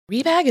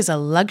Rebag is a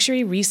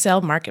luxury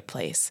resale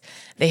marketplace.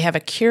 They have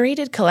a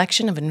curated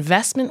collection of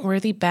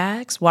investment-worthy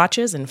bags,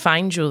 watches, and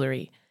fine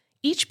jewelry.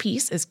 Each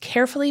piece is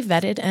carefully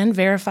vetted and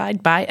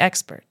verified by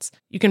experts.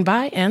 You can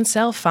buy and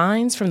sell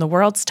finds from the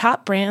world's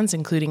top brands,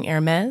 including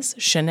Hermes,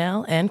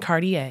 Chanel, and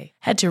Cartier.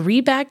 Head to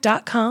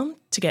Rebag.com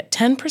to get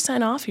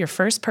 10% off your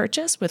first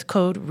purchase with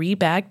code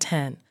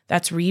REBAG10.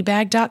 That's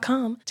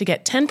Rebag.com to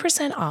get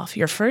 10% off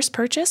your first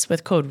purchase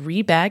with code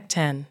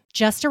REBAG10.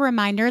 Just a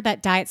reminder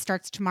that Diet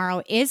Starts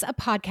Tomorrow is a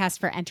podcast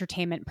for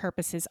entertainment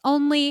purposes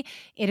only.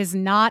 It is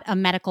not a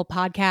medical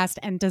podcast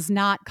and does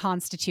not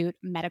constitute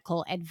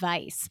medical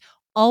advice.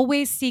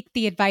 Always seek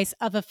the advice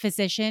of a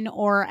physician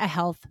or a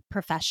health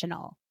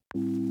professional.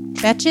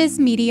 Betches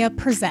Media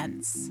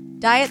presents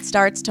Diet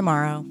Starts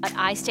Tomorrow.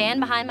 I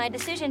stand behind my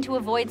decision to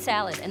avoid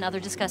salad and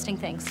other disgusting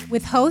things.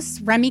 with hosts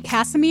Remy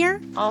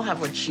Casimir, I'll have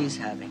what she's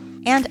having.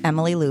 And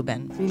Emily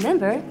Lubin.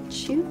 Remember,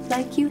 shoot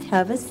like you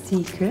have a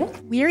secret.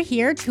 we're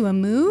here to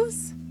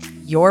amuse.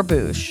 Your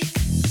boosh.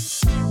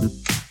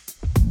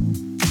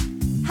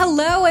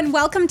 Hello and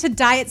welcome to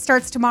Diet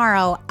Starts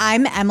Tomorrow.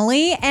 I'm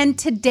Emily, and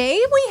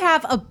today we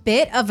have a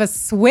bit of a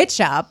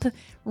switch up.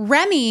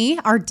 Remy,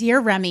 our dear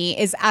Remy,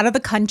 is out of the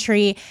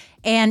country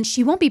and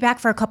she won't be back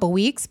for a couple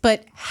weeks,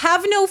 but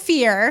have no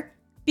fear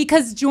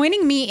because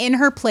joining me in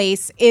her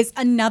place is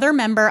another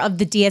member of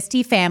the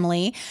DST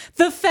family,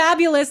 the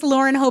fabulous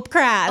Lauren Hope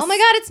Crass. Oh my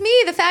God, it's me,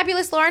 the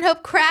fabulous Lauren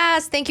Hope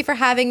Crass. Thank you for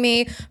having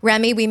me.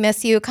 Remy, we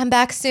miss you. Come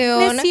back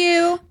soon. Miss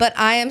you. But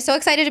I am so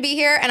excited to be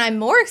here, and I'm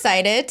more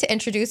excited to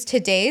introduce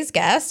today's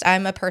guest.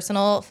 I'm a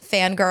personal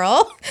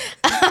fangirl.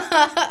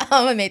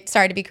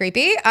 Sorry to be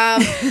creepy.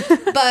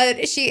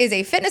 But she is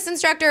a fitness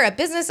instructor, a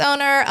business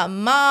owner, a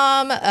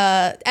mom,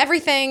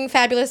 everything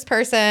fabulous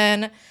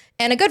person,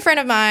 and a good friend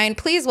of mine.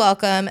 Please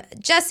welcome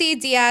Jessie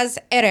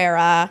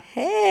Diaz-Herrera.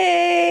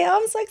 Hey,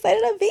 I'm so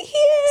excited to be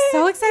here.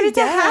 So excited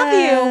to have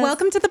you.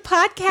 Welcome to the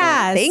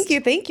podcast.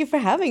 Thank you for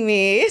having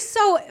me.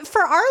 So,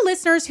 for our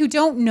listeners who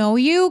don't know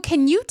you,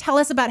 can you tell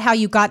us about how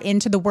you got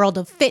into the world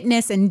of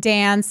fitness and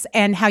dance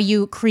and how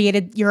you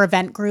created your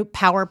event group,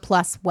 Power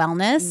Plus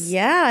Wellness?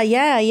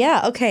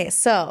 Yeah. Okay,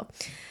 so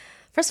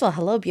first of all,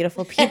 hello,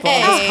 beautiful people.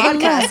 This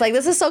podcast,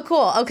 this is so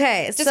cool.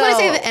 Okay, Just want to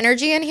say the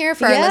energy in here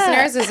for our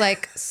listeners is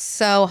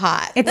so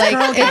hot. It's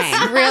girl gang.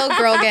 It's real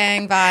girl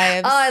gang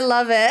vibes. Oh, I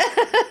love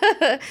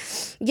it.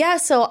 Yeah,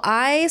 so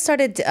I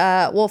started,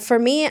 for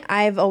me,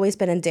 I've always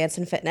been in dance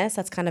and fitness.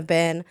 That's kind of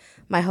been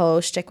my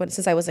whole shtick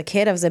since I was a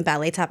kid. I was in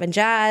ballet, tap, and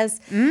jazz.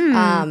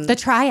 The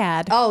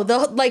triad.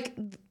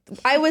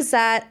 I was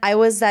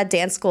that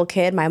dance school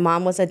kid. My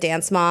mom was a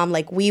dance mom.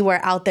 We were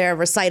out there,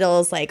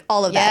 recitals,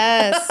 all of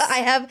that. Yes. I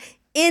have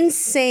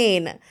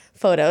insane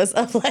photos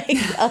of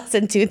us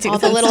in tutus. All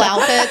the little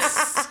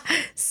outfits.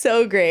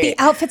 So great. The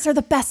outfits are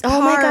the best part.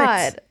 Oh my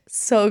God.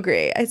 So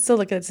great. I still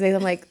look at it today.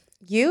 I'm like,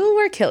 you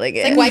were killing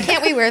it. Why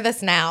can't we wear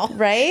this now?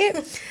 Right?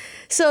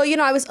 So,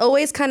 I was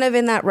always kind of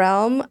in that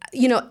realm.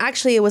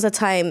 Actually, it was a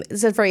time,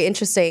 this is very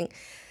interesting.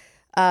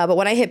 But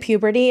when I hit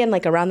puberty and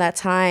around that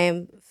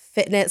time,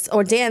 fitness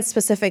or dance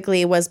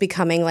specifically was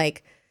becoming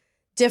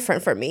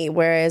different for me.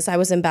 Whereas I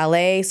was in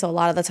ballet. So a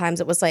lot of the times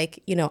it was I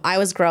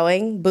was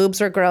growing,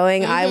 boobs were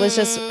growing.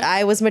 Mm-hmm.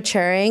 I was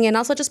maturing and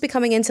also just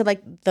becoming into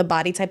the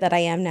body type that I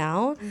am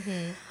now.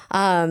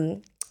 Mm-hmm.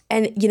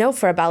 And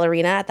for a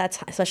ballerina at that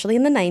time, especially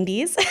in the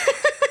 90s.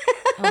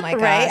 Oh my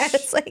gosh. Right?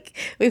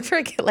 It's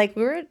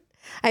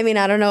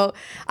I don't know.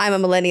 I'm a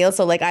millennial,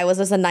 so I was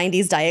just a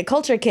 90s diet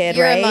culture kid,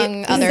 You're right?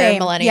 among other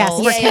Same. millennials. Yes,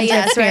 we're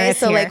Yes, right.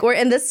 So here. we're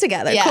in this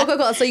together. Yeah.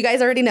 Cool. So you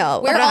guys already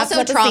know. We're I don't have to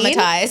also set the scene.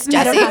 traumatized,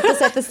 I don't Jessie. have to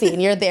set the scene.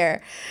 You're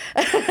there.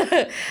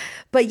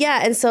 But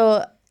yeah, and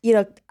so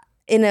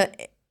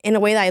in a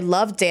way that I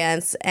loved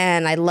dance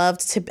and I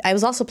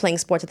was also playing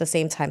sports at the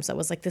same time. So it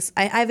was this.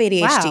 I have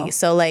ADHD, Wow.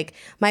 so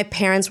my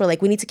parents were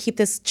we need to keep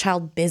this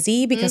child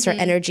busy because her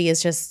energy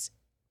is just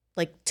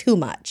too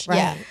much. Right.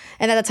 Yeah.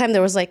 And at the time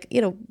there was they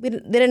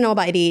didn't know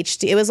about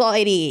ADHD. It was all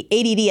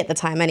ADD at the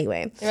time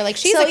anyway. They were like,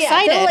 she's So,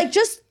 excited. they were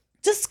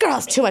this girl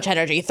has too much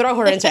energy. Throw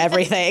her into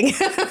everything.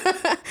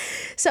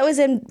 So I was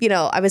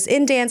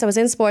in dance, I was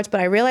in sports, but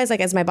I realized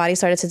as my body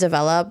started to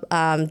develop,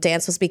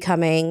 dance was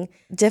becoming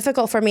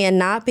difficult for me, and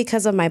not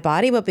because of my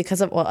body, but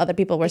because of what other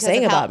people were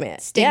saying of how about me.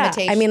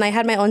 stigmatization. Yeah. I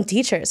had my own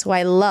teachers who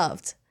I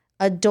loved,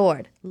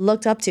 adored,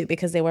 looked up to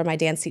because they were my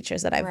dance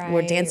teachers that I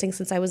were dancing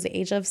since I was the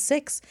age of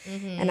 6.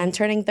 And I'm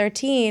turning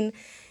 13.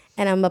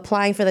 And I'm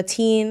applying for the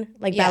teen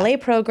ballet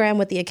program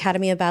with the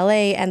Academy of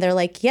Ballet. And they're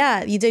like,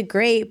 yeah, you did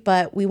great,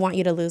 but we want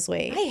you to lose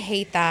weight. I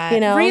hate that.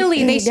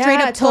 Really? They straight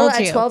up told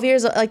you? At 12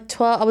 years,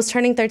 12, I was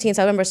turning 13.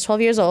 So I remember I was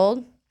 12 years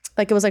old.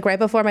 It was right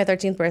before my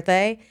 13th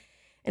birthday.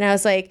 And I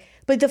was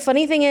but the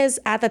funny thing is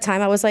at the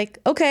time I was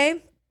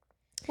okay.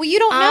 Well, you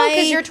don't know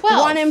because you're 12. I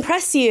want to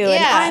impress you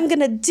and I'm going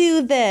to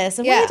do this.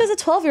 And what does a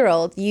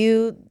 12-year-old?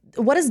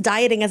 What is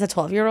dieting as a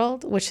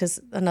 12-year-old, which is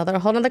whole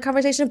nother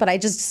conversation, but I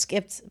just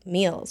skipped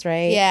meals,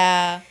 right?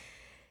 Yeah.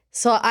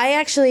 So I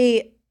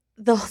actually,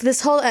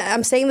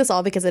 I'm saying this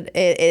all because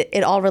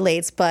it all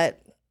relates,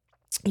 but,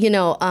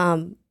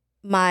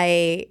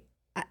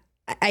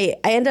 I I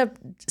ended up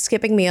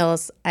skipping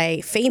meals.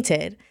 I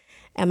fainted,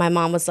 and my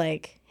mom was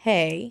like,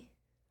 "Hey,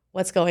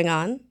 what's going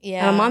on?"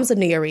 Yeah. And my mom's a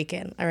New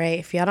Yorican. All right,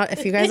 if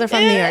you guys are from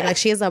New York, like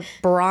she is a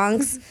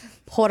Bronx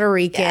Puerto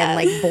Rican,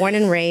 like born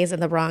and raised in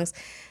the Bronx.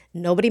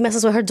 Nobody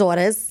messes with her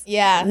daughters.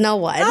 Yeah. No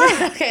one.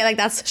 Okay, like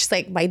she's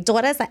like, my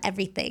daughters are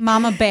everything.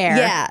 Mama bear.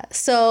 Yeah.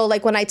 So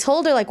like when I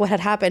told her like what had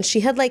happened, she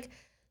had like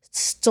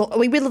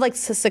we lived like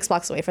 6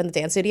 blocks away from the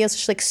dance studio, so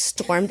she like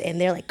stormed in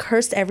there, like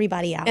cursed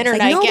everybody out. In her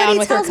like, nightgown nobody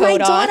with her tells my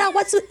coat on. daughter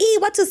what to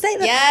eat, what to say.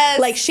 Yes.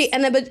 Like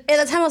but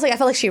at the time I was like, I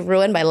felt like she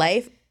ruined my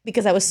life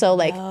because I was so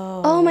like,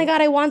 oh my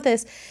God, I want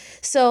this.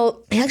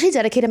 So I actually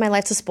dedicated my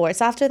life to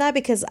sports after that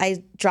because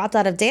I dropped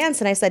out of dance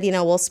and I said,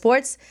 well,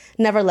 sports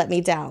never let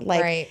me down.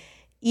 Like, Right.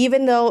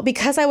 even though,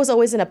 because I was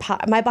always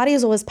my body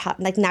is always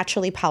like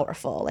naturally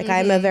powerful. Like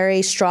I'm a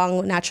very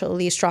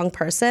naturally strong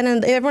person,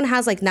 and everyone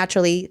has like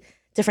naturally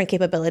different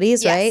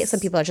capabilities, Yes. right? Some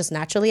people are just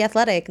naturally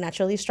athletic,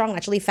 naturally strong,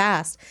 naturally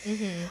fast.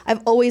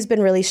 I've always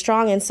been really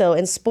strong, and so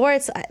in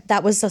sports,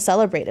 that was so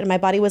celebrated. My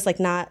body was like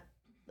not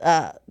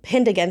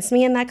pinned against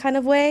me in that kind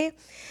of way.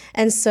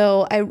 And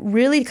so I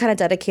really kind of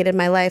dedicated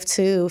my life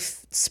to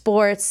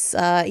sports,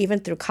 even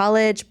through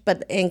college.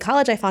 But in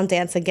college, I found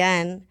dance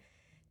again,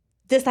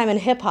 this time in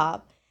hip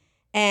hop,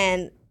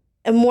 and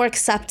a more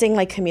accepting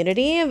like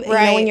community. You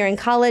know, when you're in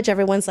college,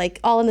 everyone's like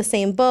all in the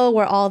same boat.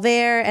 We're all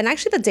there. And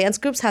actually the dance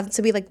groups have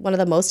to be like one of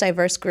the most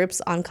diverse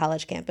groups on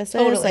college campuses.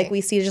 Totally. Like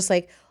we see just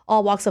like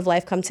all walks of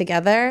life come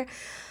together.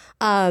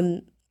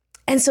 And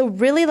so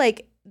really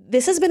like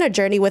this has been a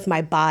journey with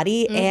my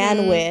body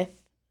and with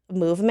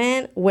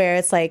movement where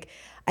it's like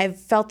I've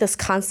felt this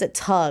constant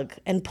tug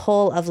and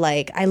pull of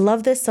like, I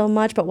love this so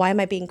much, but why am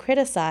I being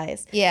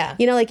criticized? Yeah.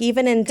 Like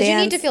even in dance. You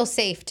need to feel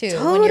safe too.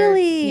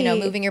 Totally. When you're,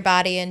 moving your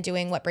body and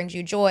doing what brings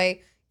you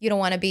joy. You don't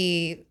want to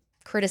be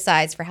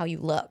criticized for how you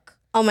look.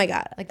 Oh my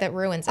God. Like that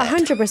ruins it.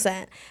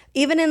 100%.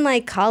 Even in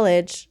like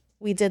college,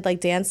 we did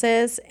like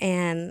dances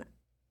and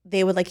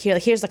they would like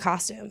here's the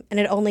costume. And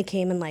it only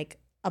came in like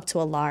up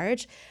to a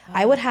large.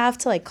 I would have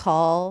to like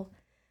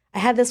I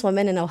had this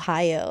woman in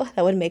Ohio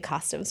that would make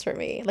costumes for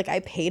me. Like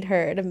I paid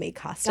her to make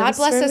costumes. God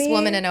bless for this me.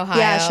 woman in Ohio.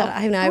 Yeah,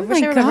 I know. I Oh wish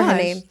my I remember her gosh.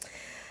 name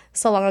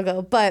so long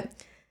ago. But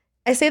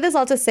I say this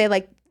all to say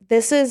like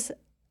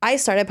I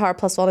started Power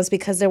Plus Wellness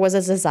because there was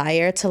a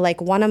desire to like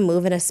want to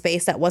move in a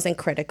space that wasn't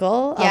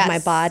critical of my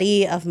Yes.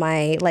 body, of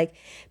my like,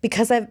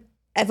 because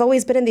I've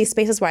always been in these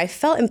spaces where I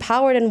felt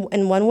empowered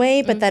in one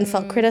way, but then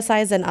felt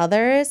criticized in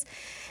others.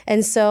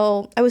 And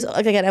so I was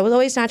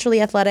always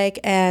naturally athletic,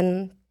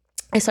 and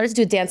I started to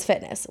do dance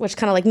fitness, which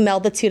kind of like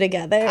meld the two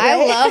together. I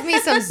right? love me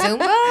some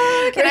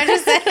Zumba. Can I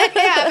just say?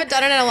 I haven't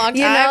done it in a long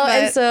time. But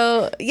And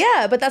so,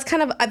 yeah, but that's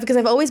kind of because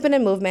I've always been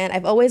in movement.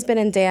 I've always been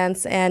in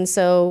dance. And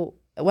so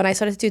when I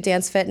started to do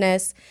dance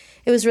fitness,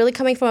 it was really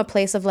coming from a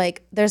place of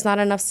like, there's not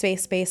enough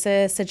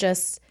spaces to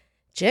just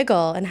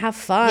jiggle and have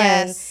fun.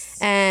 Yes.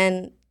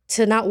 And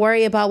to not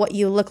worry about what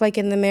you look like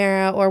in the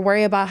mirror or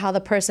worry about how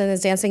the person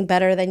is dancing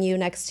better than you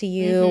next to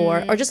you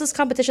or just this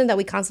competition that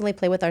we constantly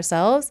play with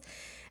ourselves.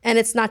 And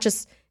it's not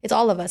just, it's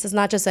all of us. It's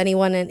not just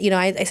anyone. And,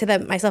 I say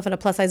that myself in a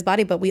plus size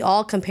body, but we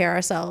all compare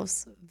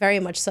ourselves very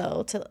much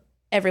so to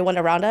everyone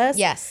around us.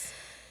 yes.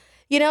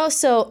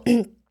 So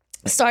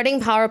starting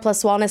Power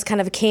Plus Wellness kind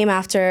of came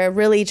after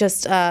really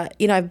just,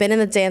 I've been in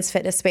the dance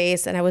fitness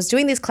space and I was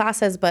doing these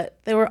classes, but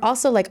they were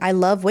also like, I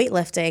love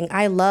weightlifting.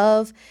 I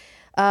love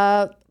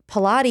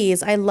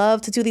Pilates. I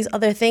love to do these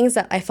other things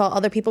that I felt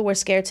other people were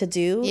scared to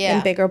do Yeah.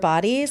 in bigger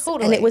bodies.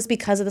 Totally. And it was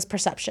because of this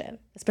perception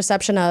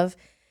of,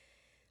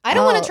 I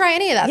don't want to try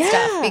any of that yeah,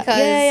 stuff because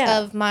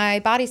yeah. of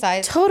my body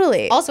size.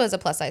 totally. Also, as a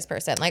plus size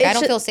person, like I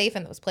don't feel safe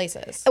in those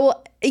places.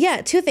 Well,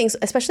 yeah, two things,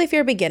 especially if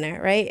you're a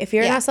beginner, right? If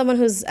you're Yeah. not someone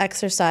who's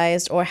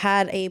exercised or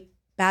had a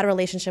bad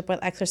relationship with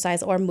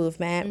exercise or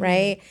movement,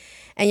 right?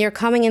 And you're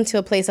coming into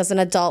a place as an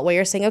adult where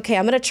you're saying, okay,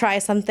 I'm going to try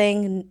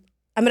something.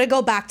 I'm going to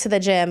go back to the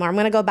gym or I'm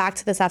going to go back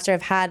to this after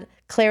I've had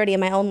clarity in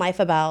my own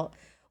life about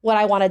what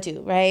I want to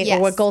do, right? Yes.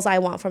 Or what goals I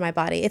want for my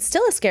body. It's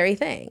still a scary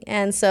thing.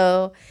 And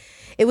so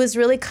it was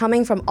really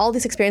coming from all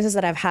these experiences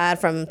that I've had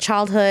from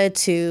childhood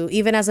to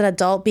even as an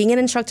adult, being an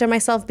instructor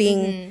myself,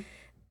 being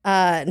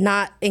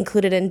not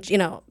included in,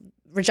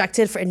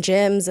 rejected in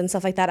gyms and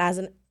stuff like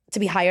that to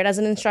be hired as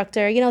an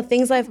instructor,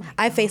 things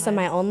I've faced in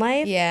my own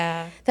life.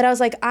 Yeah. That I was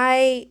like,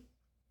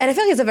 and I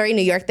feel like it's a very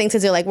New York thing to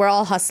do. Like, we're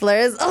all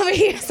hustlers over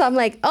here. So I'm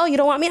like, oh, you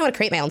don't want me? I'm going to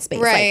create my own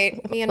space. Right.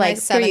 Like, Me and my like,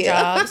 7 screw you.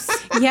 jobs.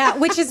 Yeah,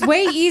 which is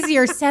way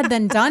easier said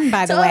than done,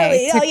 by the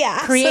way, Totally. to Oh,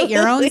 yeah, create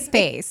your own absolutely.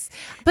 space.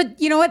 But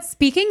you know what?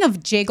 Speaking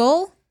of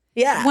Jiggle,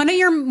 Yeah. one of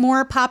your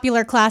more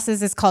popular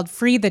classes is called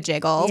Free the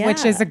Jiggle,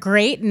 which is a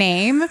great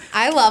name.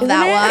 I love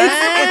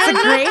that It's one.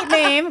 a great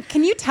name.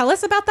 Can you tell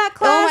us about that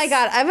class? Oh my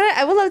God.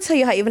 I would love to tell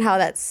you how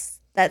that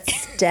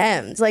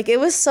stemmed. Like,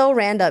 it was so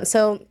random.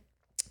 So,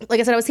 like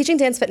I said, I was teaching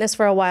dance fitness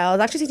for a while. I was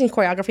actually teaching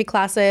choreography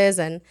classes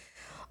and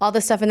all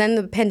this stuff. And then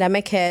the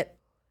pandemic hit.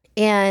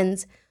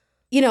 And,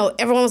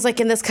 everyone was like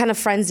in this kind of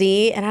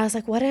frenzy. And I was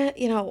like, what am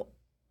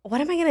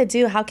I going to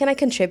do? How can I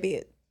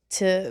contribute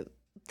to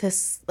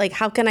this? Like,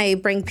 how can I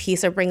bring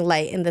peace or bring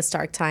light in this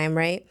dark time,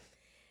 right?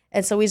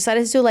 And so we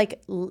decided to do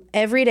like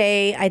every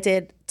day I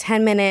did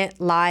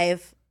 10-minute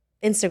live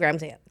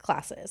Instagram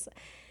classes.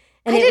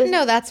 And I didn't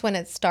know that's when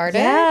it started.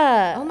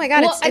 Yeah. Oh my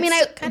God.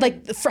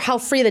 Well, how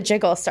Free the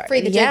Jiggle started.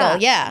 Free the Jiggle,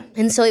 yeah.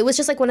 And so it was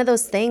just like one of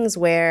those things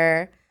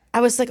where I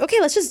was like, okay,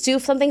 let's just do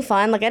something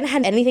fun. Like I didn't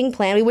have anything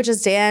planned. We would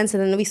just dance,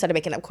 and then we started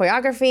making up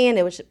choreography, and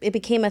it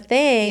became a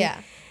thing. Yeah.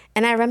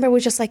 And I remember I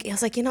was like,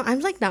 I'm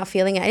like not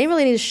feeling it. I didn't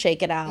really need to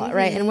shake it out,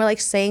 right? And we're like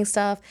saying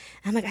stuff.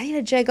 And I'm like, I need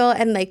a jiggle.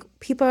 And like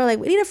people are like,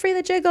 we need to free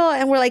the jiggle.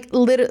 And we're like,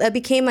 literally, it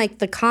became like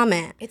the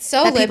comment. It's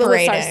so that people would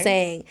liberating. start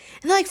saying.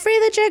 And they're like, free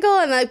the jiggle.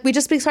 And like we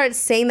just started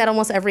saying that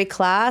almost every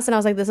class. And I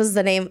was like, this is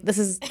the name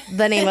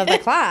of the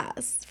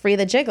class, Free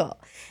the Jiggle.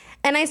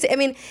 And I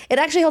mean, it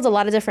actually holds a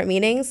lot of different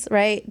meanings,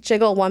 right?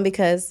 Jiggle, one,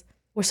 because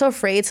we're so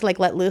afraid to like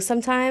let loose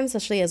sometimes,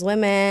 especially as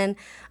women.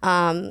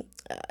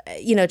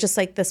 Just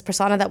like this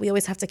persona that we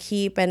always have to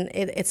keep, and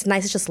it's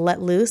nice to just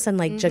let loose and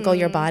like jiggle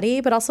your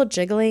body, but also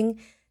jiggling,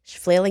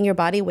 flailing your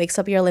body wakes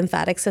up your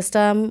lymphatic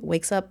system,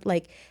 wakes up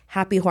like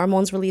happy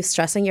hormones, relieves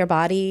stress in your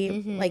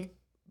body, like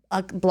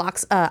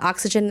blocks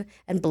oxygen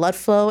and blood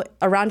flow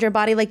around your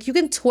body. Like you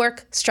can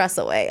twerk stress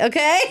away,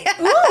 okay?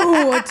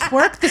 Ooh,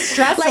 twerk the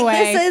stress like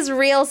away. this is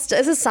real.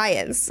 This is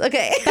science,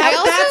 okay?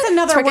 That's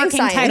another Twerking working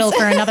science. title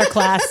for another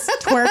class.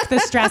 Twerk the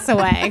stress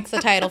away. It's the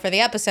title for the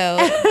episode.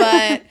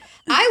 But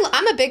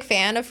I'm a big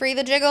fan of Free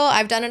the Jiggle.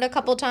 I've done it a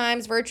couple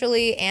times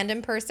virtually and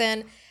in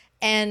person.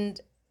 And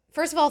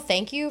first of all,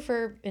 thank you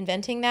for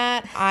inventing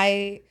that.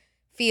 I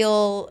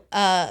feel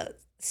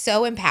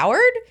so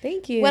empowered.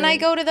 Thank you. When I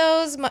go to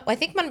those. I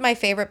think one of my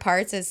favorite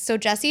parts is, so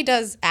Jessie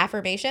does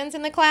affirmations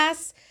in the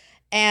class.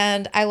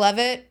 And I love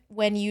it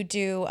when you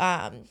do,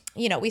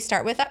 we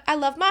start with, I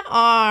love my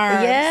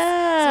arms.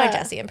 Yeah. It's my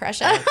Jessie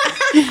impression.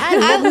 I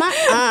love my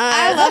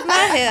I love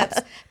my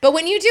hips. But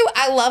when you do,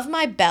 I love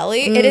my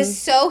belly, it is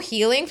so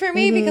healing for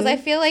me because I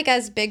feel like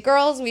as big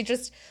girls,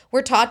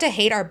 we're taught to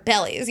hate our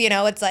bellies.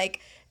 It's like,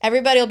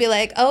 everybody will be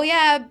like, oh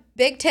yeah,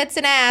 big tits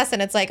and ass.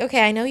 And it's like,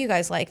 okay, I know you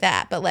guys like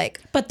that.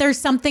 But there's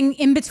something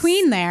in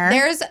between there.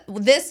 There's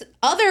this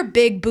other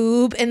big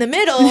boob in the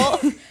middle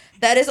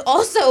that is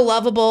also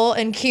lovable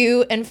and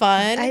cute and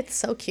fun. It's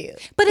so cute.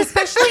 But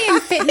especially in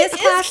fitness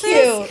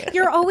classes, cute.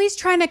 you're always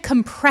trying to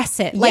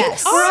compress it. Like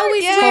Yes. we're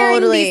always Yeah. wearing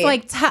Totally. these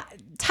like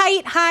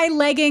tight, high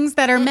leggings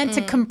that are meant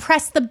to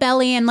compress the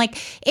belly. And like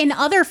in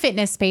other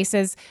fitness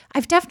spaces,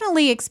 I've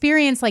definitely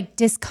experienced like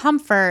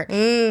discomfort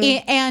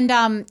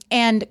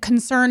and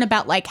concern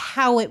about like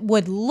how it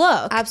would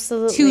look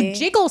Absolutely. to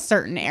jiggle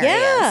certain areas.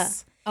 Yeah.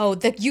 Oh,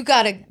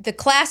 the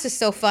class is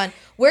so fun.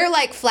 We're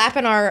like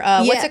flapping our,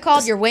 what's it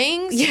called? Your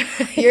wings?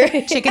 Your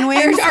Chicken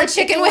wings? Our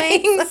chicken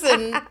wings.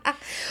 And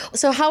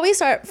So how we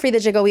start Free the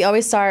Jiggle, we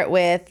always start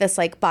with this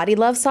like body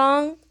love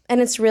song.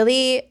 And it's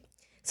really,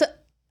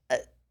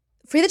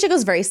 Free the Jiggle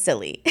is very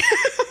silly.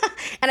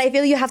 And I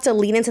feel you have to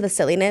lean into the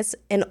silliness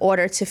in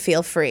order to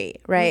feel free,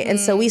 right? And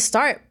so we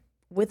start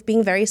with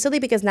being very silly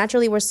because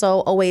naturally we're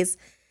so always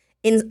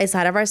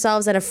inside of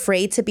ourselves and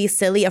afraid to be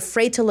silly,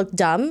 afraid to look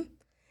dumb.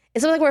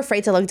 It's not like we're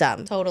afraid to look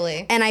dumb.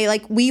 totally. And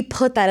we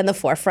put that in the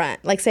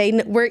forefront, like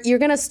saying you're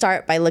gonna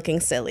start by looking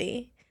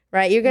silly,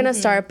 right? You're gonna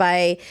start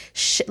by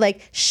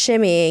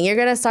shimmying. You're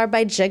gonna start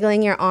by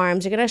jiggling your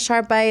arms. You're gonna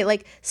start by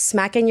like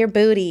smacking your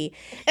booty.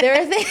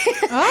 There are things.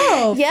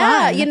 Oh,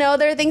 Yeah, fun.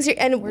 there are things,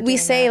 and we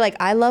say like,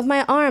 I love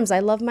my arms, I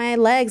love my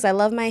legs, I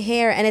love my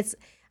hair, and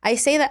I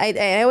say that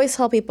I always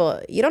tell people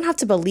you don't have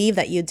to believe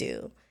that you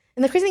do.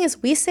 And the crazy thing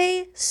is we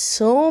say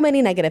so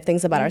many negative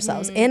things about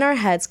ourselves in our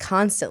heads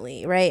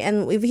constantly, right?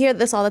 And we hear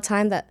this all the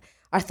time that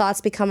our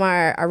thoughts become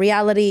our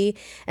reality.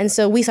 And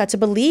so we start to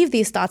believe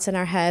these thoughts in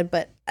our head.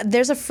 But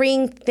there's a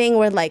freeing thing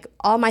where like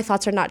all my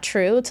thoughts are not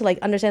true, to like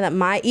understand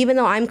that even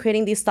though I'm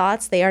creating these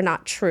thoughts, they are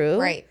not true.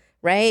 Right.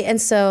 Right. And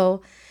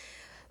so,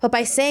 but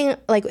by saying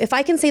like, if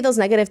I can say those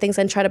negative things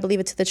and try to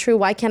believe it to the true,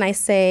 why can't I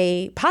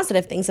say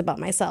positive things about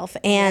myself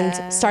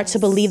and start to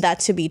believe that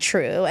to be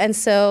true? And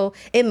so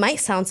it might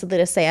sound silly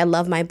to say I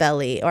love my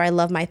belly or I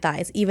love my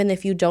thighs, even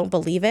if you don't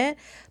believe it.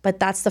 But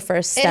that's the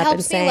first step. It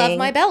helps me love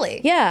my belly.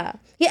 Yeah.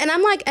 Yeah. And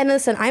I'm like, and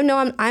listen, I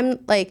know I'm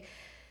like,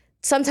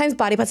 sometimes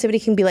body positivity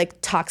can be like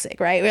toxic,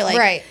 right? We're like,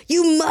 Right.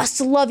 you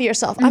must love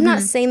yourself. I'm not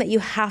saying that you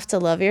have to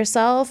love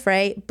yourself,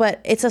 right? But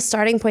it's a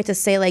starting point to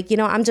say like,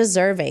 I'm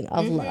deserving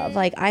of love.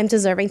 Like I'm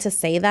deserving to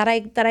say that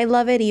I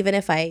love it, even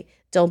if I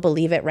don't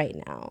believe it right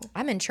now.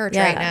 I'm in church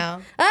right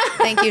now.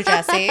 Thank you,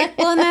 Jessie.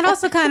 Well, and that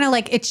also kind of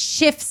like it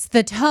shifts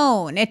the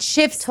tone. It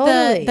shifts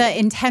Totally. the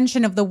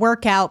intention of the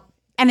workout.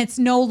 And it's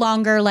no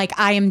longer like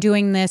I am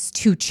doing this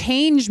to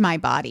change my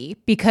body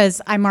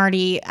because I'm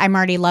already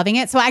loving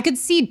it. So I could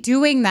see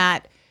doing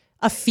that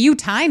a few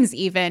times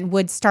even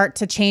would start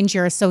to change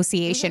your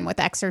association with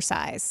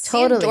exercise.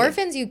 Totally. The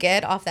endorphins you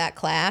get off that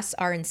class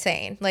are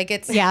insane. Like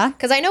Yeah.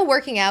 Because I know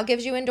working out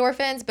gives you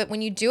endorphins, but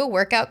when you do a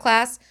workout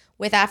class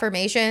with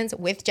affirmations,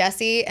 with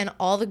Jessie, and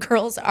all the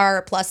girls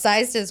are plus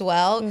sized as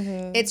well,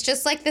 it's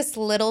just like this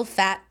little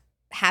fat,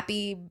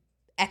 happy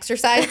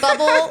exercise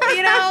bubble,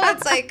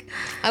 It's like,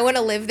 I want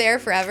to live there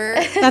forever.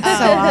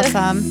 That's so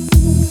awesome.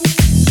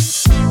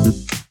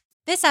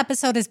 This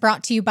episode is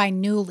brought to you by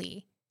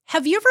Nuuly.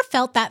 Have you ever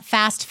felt that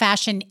fast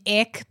fashion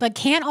ick, but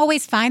can't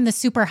always find the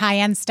super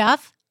high-end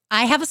stuff?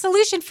 I have a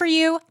solution for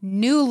you,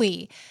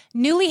 Nuuly.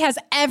 Nuuly has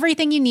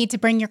everything you need to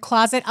bring your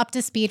closet up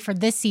to speed for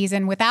this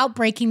season without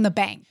breaking the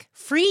bank.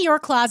 Free your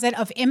closet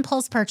of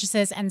impulse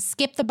purchases and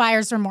skip the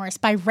buyer's remorse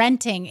by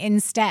renting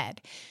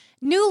instead.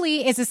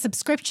 Nuuly is a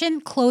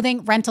subscription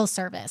clothing rental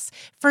service.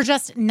 For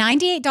just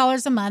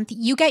 $98 a month,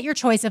 you get your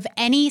choice of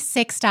any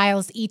 6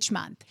 styles each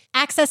month.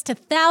 Access to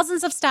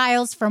thousands of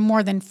styles from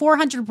more than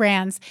 400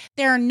 brands.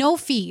 There are no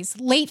fees,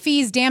 late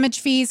fees,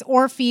 damage fees,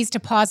 or fees to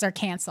pause or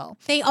cancel.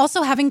 They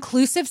also have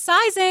inclusive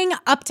sizing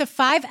up to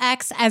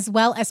 5X as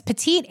well as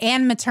petite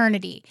and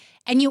maternity.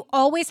 And you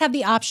always have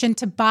the option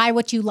to buy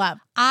what you love.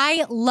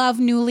 I love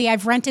Nuuly.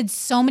 I've rented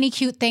so many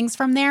cute things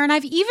from there, and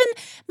I've even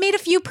made a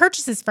few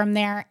purchases from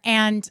there,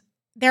 and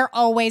they're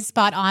always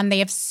spot on. They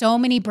have so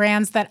many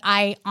brands that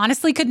I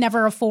honestly could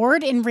never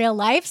afford in real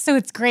life, so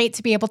it's great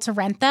to be able to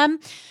rent them.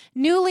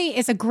 Nuuly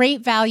is a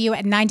great value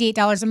at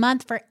 $98 a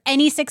month for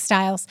any 6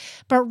 styles,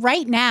 but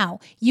right now,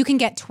 you can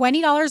get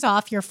 $20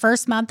 off your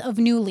first month of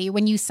Nuuly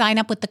when you sign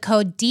up with the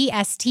code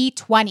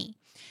DST20.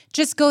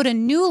 Just go to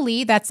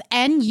Nuuly, that's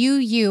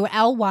NUULY.com,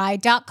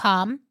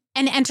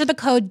 and enter the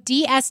code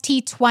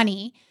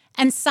DST20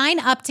 and sign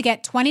up to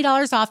get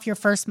 $20 off your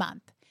first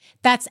month.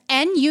 That's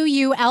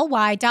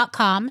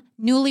NUULY.com,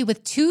 Nuuly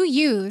with 2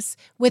 U's,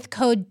 with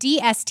code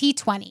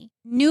DST20.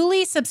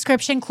 Nuuly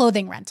subscription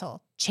clothing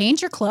rental.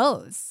 Change your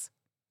clothes.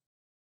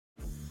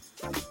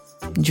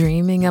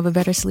 Dreaming of a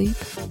better sleep?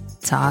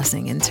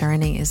 Tossing and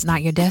turning is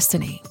not your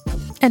destiny.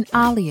 And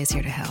Ollie is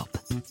here to help.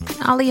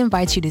 Ollie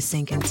invites you to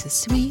sink into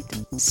sweet,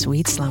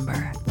 sweet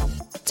slumber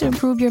to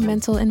improve your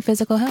mental and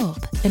physical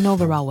health and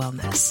overall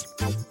wellness.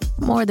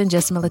 More than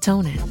just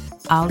melatonin,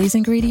 Ollie's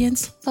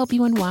ingredients help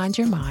you unwind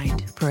your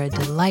mind for a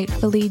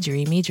delightfully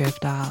dreamy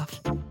drift off.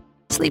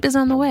 Sleep is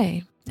on the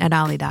way at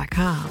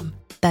Ollie.com.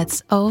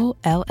 That's OLLY.com.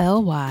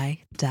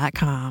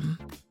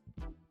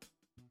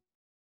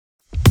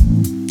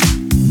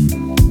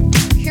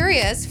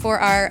 Curious for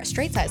our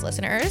straight size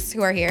listeners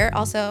who are here,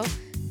 also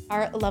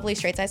our lovely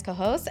straight size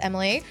co-host,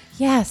 Emily.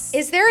 Yes.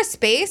 Is there a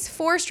space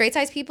for straight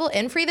size people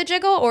in Free the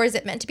Jiggle, or is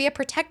it meant to be a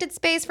protected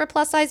space for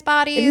plus size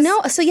bodies?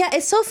 No, so yeah,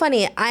 it's so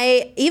funny.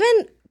 I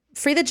even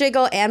Free the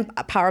Jiggle and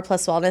Power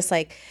Plus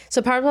Wellness,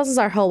 so Power Plus is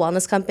our whole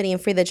wellness company, and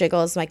Free the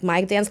Jiggle is like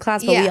my dance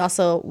class, but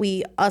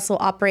we also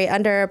operate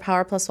under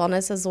Power Plus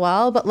Wellness as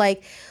well. But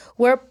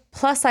we're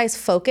plus size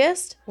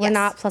focused. We're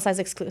not plus size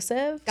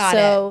exclusive. Got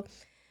it.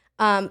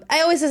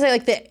 I always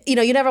say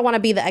you never want to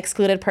be the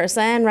excluded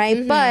person, right?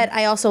 Mm-hmm. But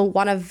I also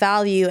want to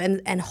value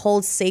and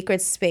hold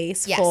sacred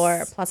space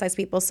for plus size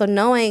people. So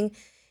knowing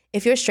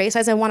if you're straight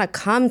size and want to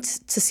come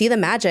to see the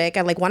magic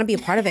and want to be a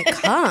part of it,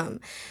 come.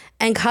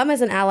 And come as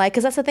an ally,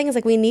 because that's the thing is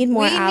we need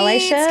more allyship. We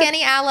need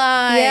skinny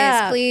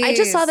allies, please. I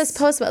just saw this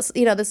post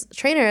about this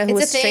trainer who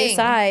was straight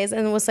size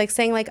and was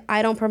saying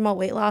I don't promote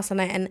weight loss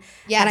and I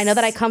know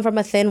that I come from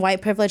a thin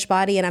white privileged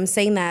body and I'm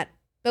saying that.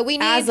 But we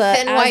need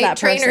thin white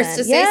trainers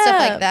to say stuff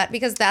like that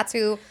because that's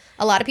who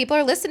a lot of people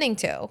are listening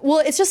to. Well,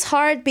 it's just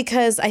hard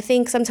because I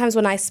think sometimes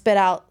when I can spit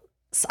out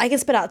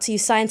to you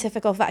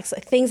scientific facts,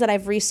 things that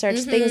I've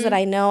researched, things that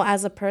I know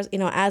as a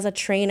person, as a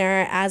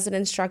trainer, as an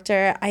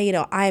instructor.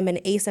 I'm an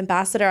ACE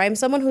ambassador. I'm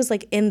someone who's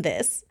in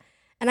this,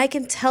 and I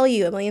can tell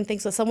you a million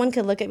things. So someone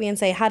could look at me and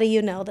say, "How do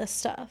you know this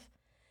stuff?"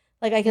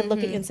 I can look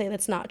at you and say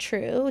that's not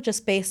true,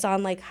 just based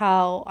on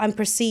how I'm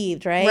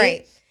perceived, right?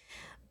 Right.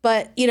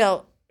 But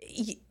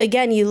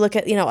again, you look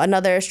at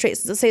another straight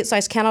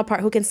size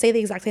counterpart who can say the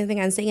exact same thing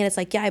I'm saying, and it's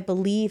I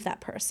believe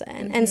that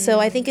person. And so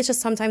I think it's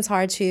just sometimes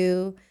hard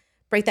to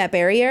break that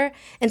barrier,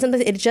 and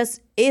sometimes it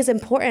just is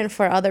important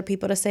for other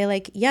people to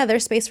say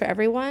there's space for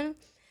everyone.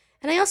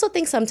 And I also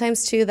think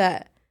sometimes too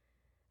that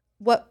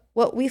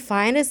what we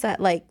find is that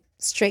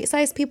straight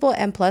size people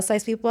and plus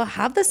size people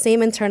have the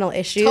same internal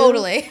issue.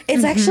 Totally.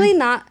 It's actually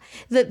not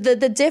the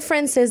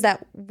difference is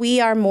that we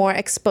are more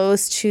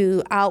exposed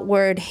to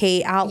outward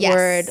hate, outward.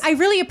 Yes. I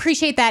really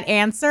appreciate that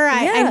answer.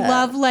 I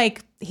love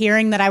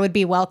hearing that I would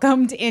be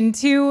welcomed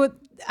into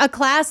a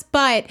class,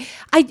 but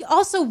I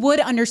also would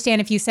understand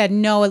if you said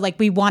no,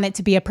 we want it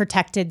to be a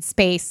protected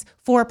space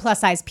for plus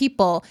size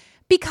people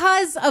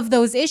because of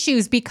those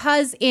issues,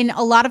 because in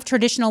a lot of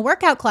traditional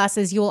workout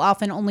classes, you will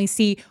often only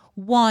see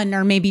 1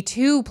 or maybe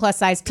 2 plus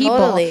size people.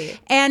 Totally.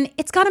 And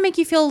it's got to make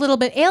you feel a little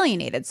bit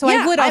alienated. So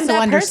I would also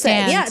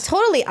understand. Yeah,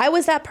 totally. I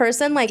was that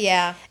person.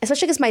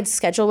 Especially because my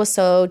schedule was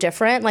so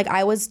different.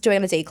 I was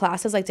doing the day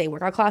classes, day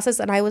workout classes,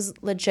 and I was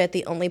legit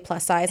the only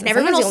plus size. And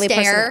everyone will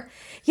stare.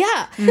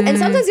 Yeah. And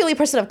sometimes the only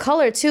person of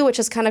color too, which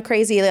is kind of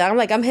crazy.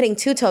 I'm hitting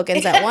 2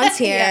 tokens at once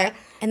here. Yeah.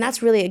 And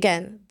that's really,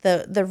 again,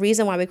 the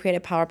reason why we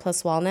created Power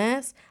Plus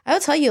Wellness. I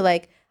will tell you,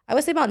 I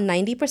would say about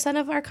 90%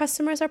 of our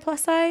customers are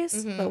plus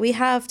size, but we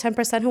have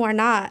 10% who are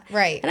not.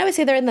 Right. And I would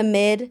say they're in the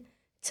mid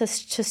to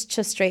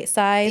straight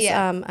size.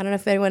 I don't know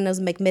if anyone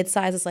knows mid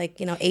size is 8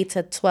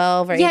 to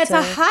 12 or 8 to 14. It's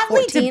a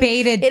hotly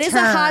debated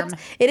term.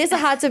 It is a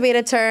hot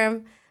debated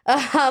term.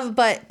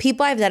 But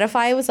people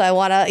identify with, so I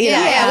want to,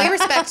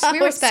 we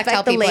respect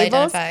how the people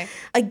labels. identify.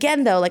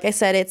 Again, though, like I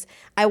said,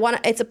 I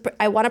want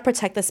to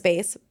protect the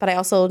space, but I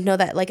also know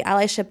that like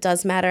allyship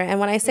does matter. And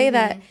when I say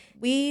that,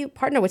 we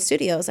partner with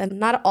studios, and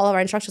not all of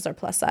our instructors are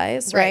plus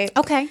size, right?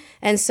 Okay.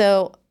 And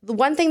so the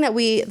one thing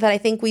that I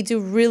think we do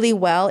really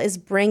well is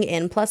bring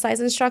in plus size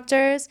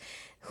instructors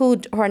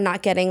who are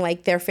not getting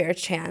like their fair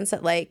chance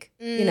at like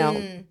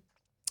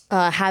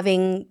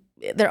having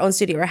their own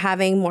studio or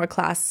having more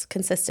class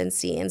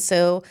consistency. And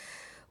so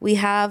we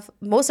have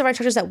most of our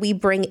instructors that we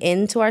bring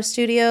into our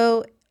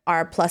studio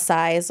are plus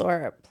size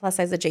or plus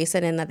size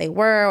adjacent in that they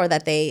were, or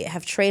that they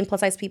have trained plus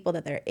size people,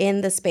 that they're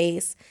in the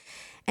space.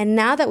 And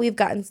now that we've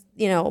gotten,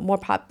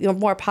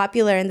 more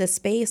popular in this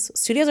space,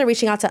 studios are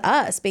reaching out to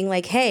us being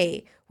like,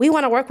 hey, we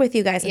want to work with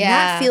you guys. And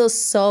that feels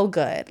so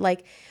good.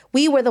 Like,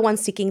 we were the ones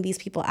seeking these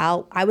people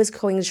out. I was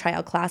going to try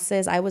out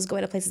classes. I was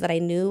going to places that I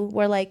knew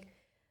were like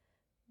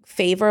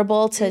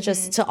favorable to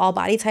just to all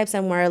body types,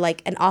 and were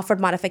like, and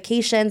offered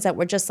modifications that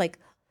were just like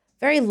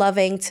very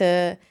loving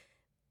to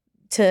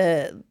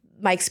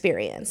my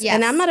experience. Yes.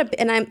 And I'm not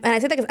I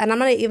say that and I'm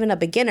not even a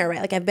beginner,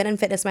 right? Like, I've been in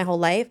fitness my whole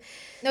life.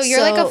 No,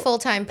 you're like a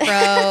full-time pro,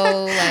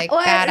 like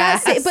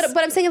badass. But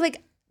I'm saying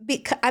like,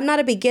 I'm not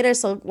a beginner,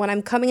 so when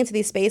I'm coming into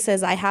these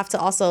spaces, I have to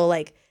also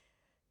like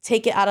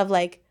take it out of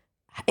like,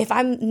 if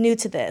I'm new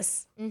to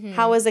this,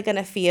 how is it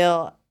gonna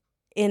feel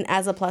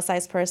as a plus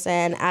size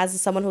person, as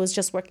someone who was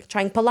just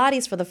trying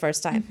Pilates for the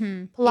first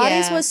time?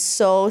 Pilates was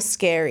so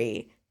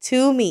scary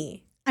to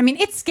me. I mean,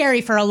 it's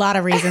scary for a lot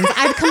of reasons.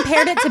 I've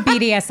compared it to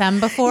BDSM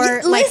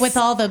before, like with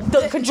all the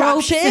contraptions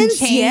ropes and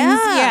chains.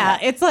 Yeah.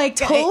 It's like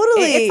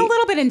totally. It's a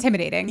little bit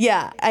intimidating.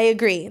 Yeah, I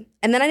agree.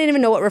 And then I didn't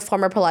even know what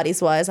reformer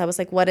Pilates was. I was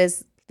like, what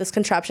is this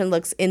contraption?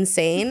 Looks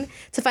insane.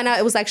 To find out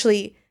it was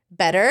actually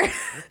better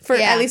for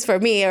at least for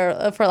me,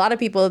 or for a lot of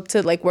people,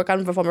 to like work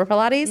on reformer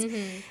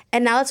Pilates.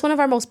 And now it's one of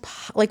our most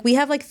we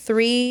have like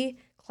 3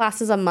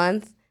 classes a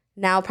month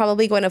now,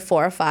 probably going to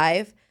 4 or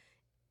 5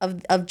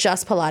 of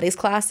just Pilates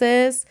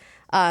classes.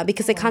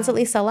 Because they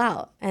constantly sell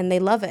out and they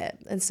love it.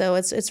 And so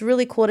it's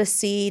really cool to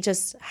see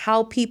just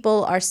how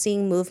people are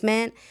seeing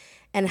movement,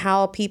 and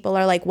how people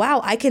are like,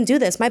 wow, I can do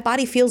this. My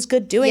body feels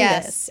good doing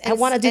this. I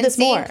want to do this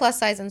more. Seeing plus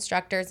size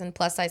instructors and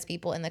plus size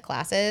people in the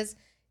classes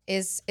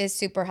is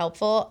super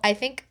helpful. I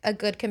think a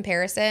good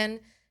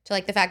comparison to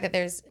like the fact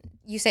that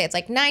you say it's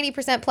like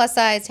 90% plus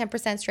size,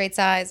 10% straight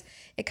size.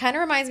 It kind of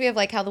reminds me of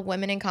like how the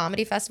Women in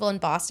Comedy Festival in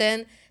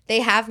Boston,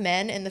 they have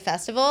men in the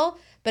festival,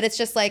 but it's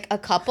just like a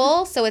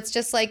couple. So it's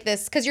just like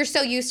this, because you're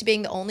so used to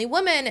being the only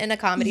woman in a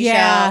comedy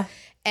show,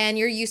 and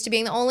you're used to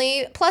being the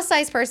only plus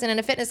size person in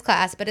a fitness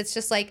class, but it's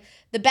just like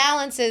the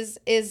balance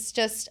is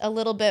just a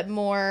little bit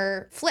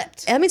more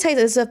flipped. And let me tell you,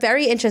 this is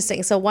very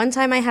interesting. So one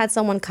time I had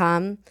someone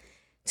come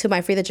to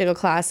my Free the Jiggle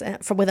class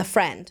with a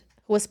friend.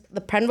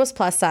 The friend was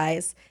plus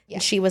size,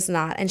 and she was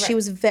not. And she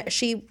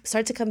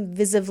started to become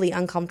visibly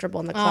uncomfortable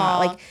in the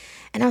class.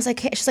 And I was like,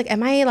 hey, she's like,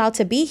 am I allowed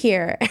to be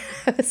here?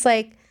 I was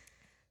like,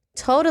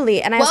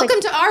 totally. And I was welcome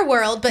like, to our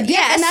world, but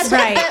yes. And that's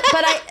right.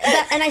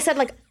 And I said,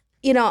 like,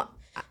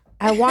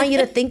 I want you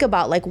to think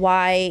about like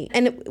why.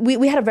 And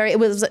we had it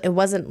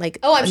wasn't like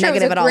I'm sure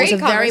negative it was at all. It was a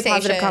very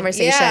positive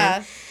conversation.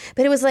 Yeah.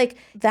 But it was like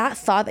that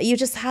thought that you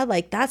just had,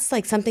 like, that's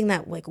like something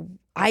that like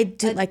I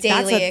do, like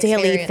that's a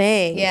daily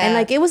thing. Yeah. And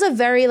like it was a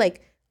very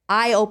like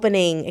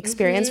eye-opening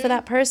experience for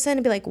that person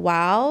to be like,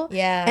 wow.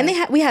 Yeah. And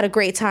we had a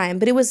great time,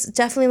 but it was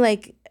definitely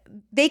like,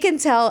 they can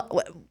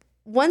tell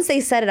once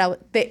they said it out,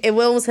 it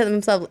will almost hit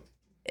themselves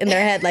in their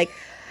head like,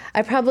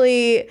 I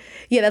probably,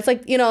 that's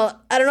like, I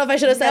don't know if I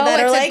should have said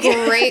that, or like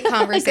a great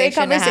conversation. Great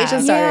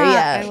conversation starter.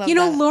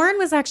 Yeah. Lauren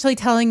was actually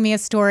telling me a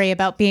story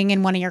about being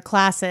in one of your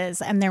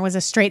classes, and there was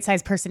a straight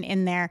size person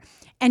in there.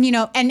 And,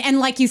 and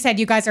like you said,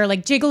 you guys are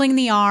like jiggling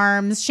the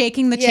arms,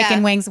 shaking the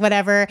chicken wings,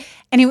 whatever.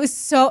 And it was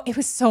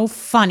so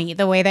funny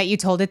the way that you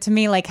told it to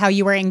me, like how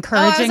you were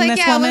encouraging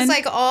this woman. It was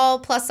like all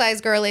plus size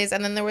girlies.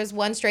 And then there was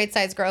one straight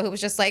size girl who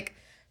was just like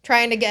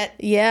trying to get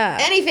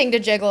anything to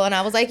jiggle. And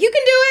I was like, you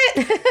can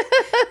do it.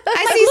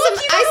 I see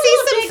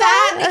some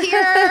fat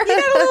here.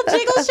 You got a little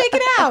jiggle, shake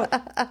it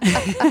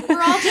out.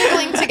 We're all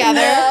jiggling together.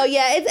 Oh,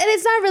 yeah. And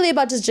it's not really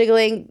about just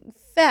jiggling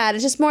fat.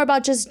 It's just more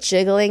about just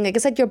jiggling. Like I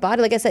said, your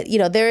body. Like I said,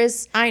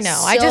 there's I know.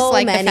 I just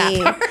like the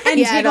fat part. And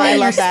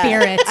jiggling your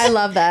spirit. I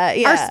love that.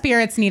 Yeah. Our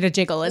spirits need a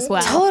jiggle as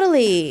well.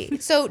 Totally.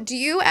 So do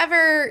you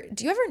ever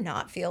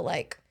not feel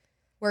like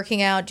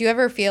working out? Do you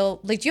ever feel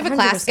like, do you have a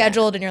class 100%.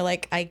 Scheduled and you're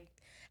like,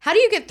 how do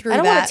you get through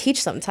that? I don't want to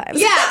teach sometimes.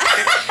 Yeah.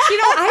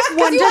 I've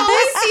wondered you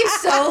always this.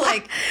 seem so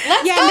like,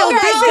 let's go,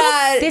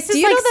 girls. This is do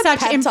you like know the such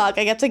pep talk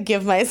I get to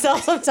give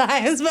myself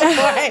sometimes before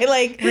I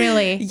like.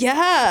 Really?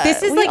 Yeah.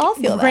 This is we like all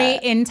feel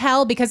great that.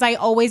 intel, because I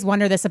always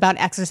wonder this about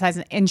exercise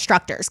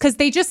instructors, because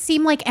they just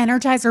seem like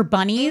Energizer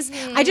bunnies.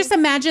 I just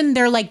imagine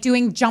they're like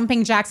doing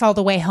jumping jacks all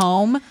the way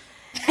home.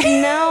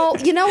 No,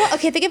 you know what?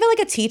 Okay, think of it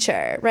like a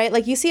teacher, right?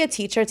 Like you see a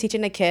teacher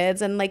teaching the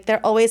kids, and like they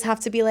always have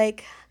to be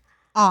like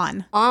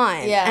on.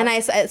 Yeah. And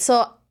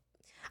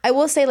I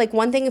will say like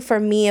one thing for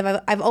me,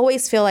 I've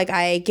always feel like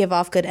I give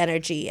off good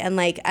energy and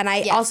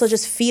I also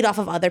just feed off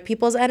of other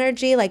people's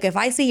energy. Like if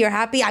I see you're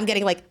happy, I'm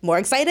getting like more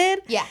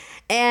excited. Yeah.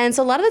 And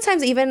so a lot of the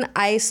times even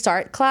I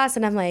start class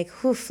and I'm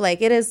like, oof, like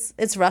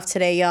it's rough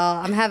today,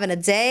 y'all. I'm having a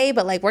day,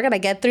 but like we're going to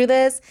get through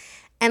this.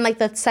 And like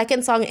the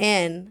second song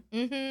in,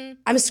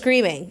 I'm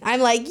screaming. I'm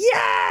like,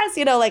 yes,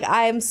 like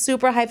I'm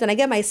super hyped and I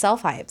get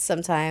myself hyped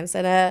sometimes.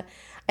 And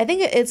I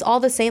think it's all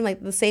the same,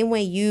 like the same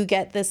way you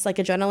get this like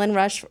adrenaline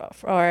rush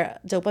or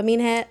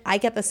dopamine hit, I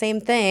get the same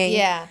thing.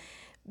 Yeah.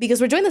 Because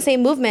we're doing the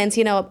same movements,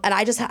 and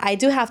I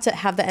do have to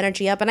have the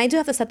energy up and I do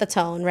have to set the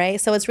tone, right?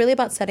 So it's really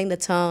about setting the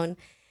tone,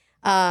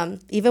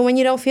 even when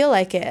you don't feel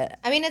like it.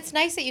 I mean, it's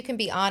nice that you can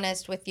be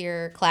honest with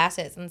your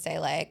classes and say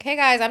like, hey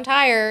guys, I'm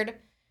tired.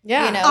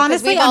 Yeah.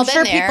 Honestly, I'm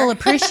sure people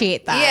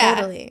appreciate that. Yeah.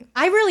 Totally.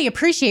 I really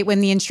appreciate when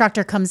the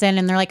instructor comes in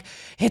and they're like,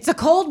 it's a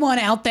cold one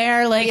out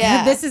there. Like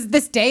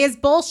this day is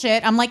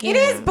bullshit. I'm like, it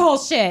is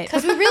bullshit.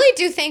 Because we really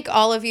do think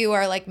all of you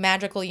are like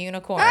magical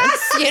unicorns,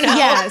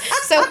 Yes.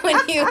 So when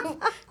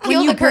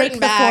you break curtain the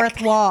back,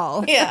 fourth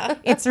wall. Yeah.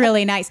 It's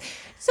really nice.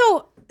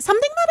 So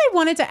something that I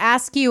wanted to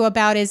ask you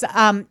about is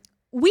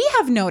we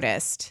have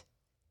noticed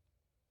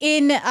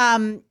in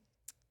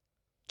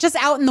just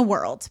out in the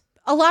world,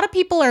 a lot of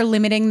people are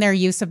limiting their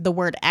use of the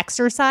word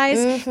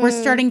exercise. We're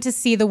starting to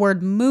see the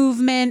word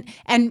movement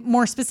and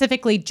more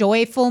specifically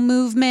joyful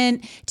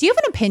movement. Do you have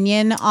an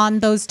opinion on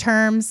those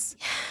terms?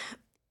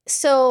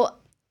 So,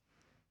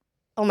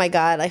 oh my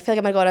God, I feel like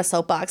I'm going to go on a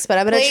soapbox, but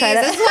I'm going to try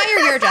to. This is why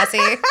you're here,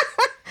 Jessie.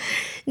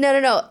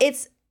 No.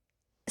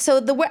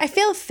 So the word, I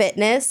feel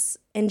fitness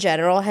in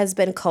general has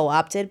been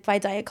co-opted by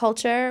diet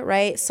culture,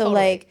 right? So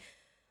like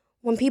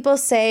when people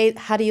say,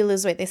 how do you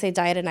lose weight? They say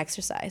diet and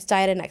exercise,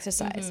 diet and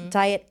exercise,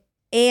 diet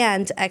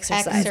and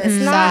exercise.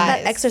 It's not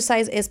that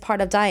exercise is part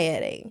of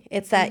dieting.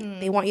 It's that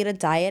they want you to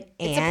diet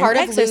and exercise. It's a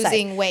part of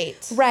losing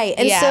weight. Right.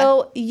 And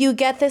so you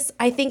get this,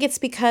 I think it's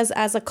because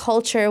as a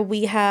culture,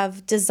 we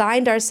have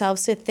designed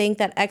ourselves to think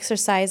that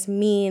exercise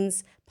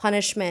means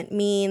punishment,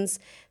 means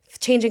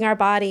changing our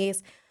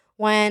bodies,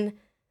 when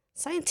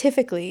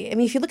scientifically, I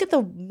mean, if you look at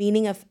the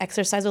meaning of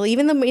exercise or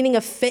even the meaning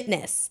of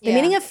fitness, the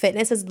meaning of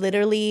fitness is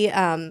literally,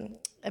 I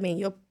mean,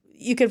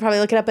 you could probably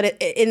look it up, but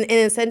in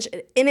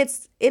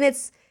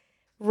its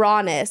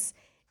rawness,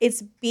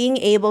 it's being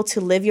able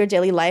to live your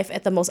daily life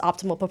at the most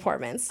optimal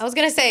performance. I was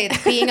going to say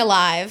it's being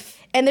alive.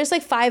 And there's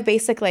like 5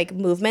 basic like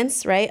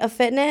movements, right, of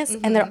fitness,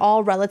 and they're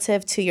all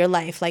relative to your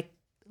life, like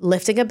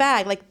lifting a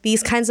bag, like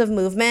these kinds of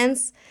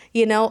movements,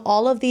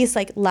 all of these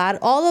like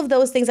all of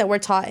those things that we're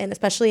taught, and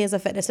especially as a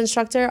fitness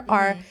instructor,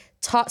 are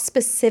taught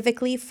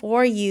specifically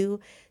for you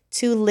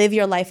to live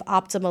your life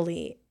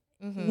optimally,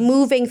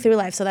 moving through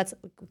life. So that's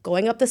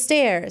going up the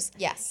stairs.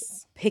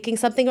 Yes. Picking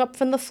something up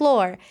from the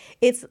floor.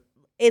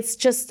 It's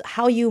just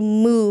how you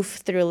move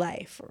through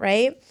life,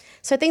 right?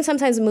 So I think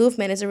sometimes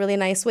movement is a really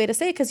nice way to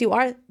say it, because you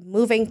are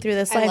moving through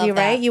this life,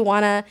 right? You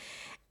want to,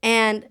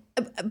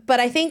 but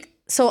I think,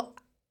 so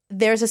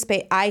there's a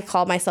space, I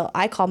call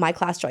my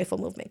class joyful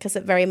movement, because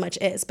it very much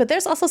is. But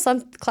there's also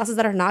some classes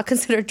that are not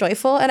considered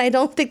joyful, and I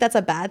don't think that's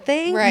a bad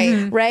thing.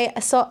 Right.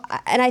 Right? So,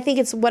 and I think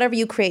it's whatever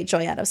you create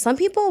joy out of. Some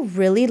people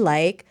really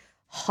like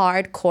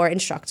hardcore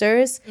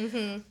instructors,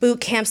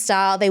 boot camp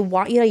style. They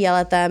want you to yell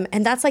at them,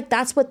 and that's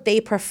what they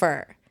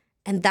prefer.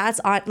 And that's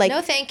on like, no,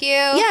 thank you.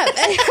 Yeah.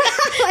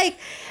 Like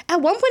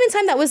at one point in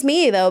time, that was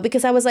me though,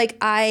 because I was like,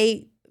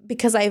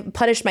 because I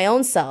punished my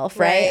own self,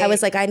 right? I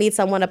was like, I need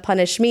someone to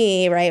punish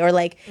me, right? Or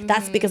like,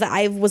 that's because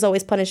I was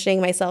always punishing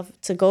myself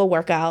to go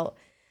work out.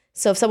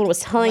 So if someone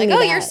was telling me oh,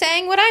 that, you're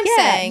saying what I'm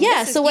saying.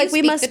 Yeah. So like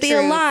we must be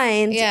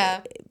aligned.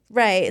 Yeah.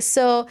 Right.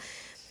 So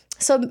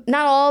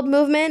not all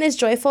movement is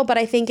joyful, but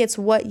I think it's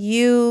what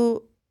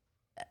you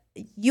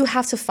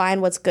have to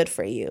find what's good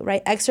for you,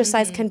 right?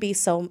 Exercise can be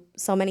so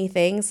many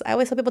things. I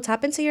always tell people,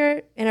 tap into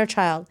your inner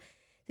child.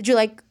 Did you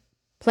like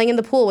playing in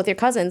the pool with your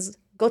cousins?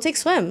 Go take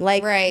swim.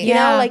 Like, you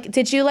know, like,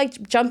 did you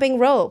like jumping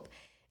rope?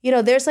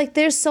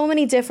 There's so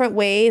many different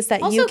ways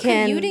that also, you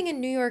can. Commuting in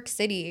New York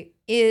City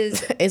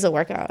is a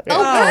workout. Right?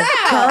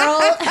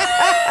 Oh,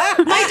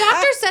 girl. My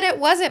doctor said it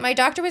wasn't. My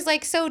doctor was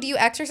like, so do you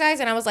exercise?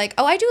 And I was like,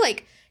 oh, I do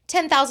like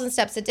 10,000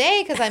 steps a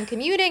day because I'm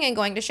commuting and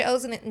going to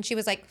shows. And she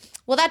was like,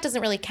 well, that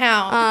doesn't really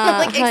count.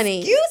 I'm like, honey,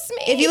 excuse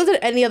me. If you lived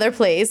at any other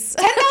place,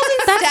 10,000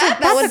 steps,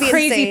 that would be be a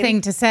crazy insane.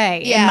 thing to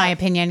say, in my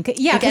opinion.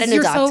 Yeah, because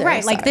you're so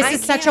right. Like, this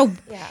is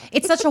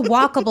it's such a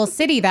walkable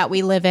city that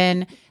we live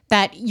in,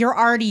 that you're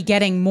already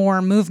getting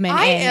more movement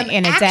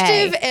in a day.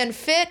 Active and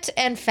fit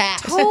and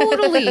fat.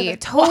 Totally.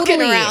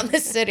 Walking around the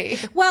city.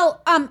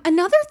 Well,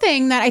 another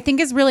thing that I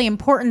think is really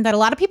important that a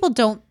lot of people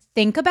don't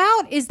think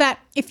about is that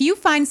if you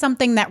find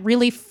something that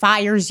really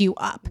fires you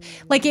up,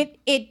 like it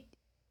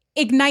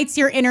ignites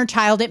your inner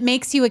child, it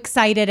makes you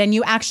excited, and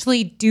you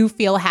actually do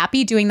feel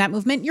happy doing that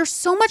movement, you're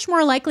so much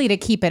more likely to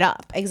keep it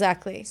up.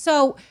 Exactly.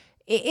 So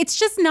it's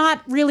just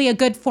not really a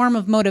good form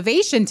of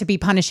motivation to be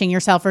punishing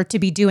yourself or to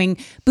be doing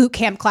boot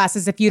camp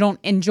classes if you don't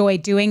enjoy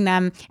doing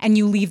them and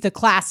you leave the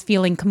class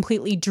feeling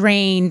completely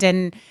drained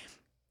and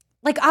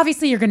like,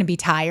 obviously you're going to be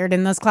tired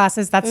in those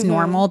classes. That's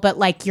normal. But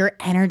like your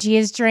energy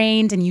is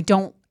drained and you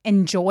don't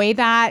enjoy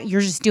that.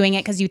 You're just doing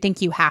it because you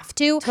think you have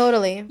to.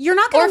 Totally. You're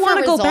not going to want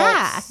to go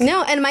back.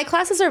 No, and my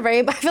classes are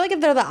I feel like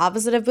they're the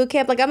opposite of boot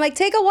camp. Like, I'm like,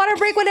 take a water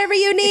break whenever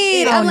you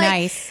need. Oh, I'm like,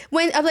 nice.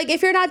 I'm like,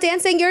 if you're not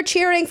dancing, you're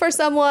cheering for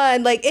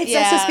someone. Like, that's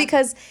just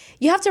because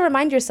you have to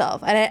remind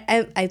yourself.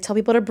 And I tell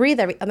people to breathe.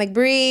 I'm like,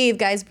 breathe,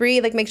 guys,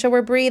 breathe. Like, make sure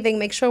we're breathing.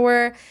 Make sure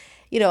we're,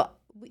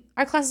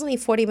 our class is only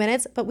 40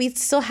 minutes, but we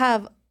still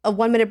have a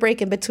 1 minute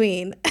break in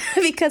between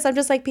because I'm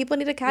just like, people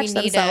need to catch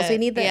themselves. We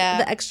need the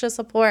extra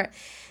support.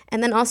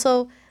 And then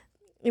also,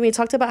 we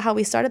talked about how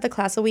we started the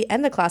class, so we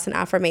end the class in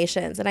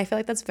affirmations. And I feel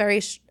like that's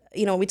very,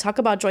 we talk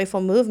about joyful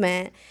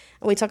movement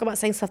and we talk about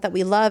saying stuff that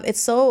we love.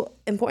 It's so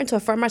important to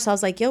affirm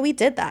ourselves like, yo, we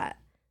did that.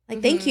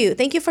 Like, thank you.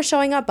 Thank you for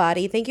showing up,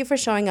 body. Thank you for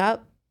showing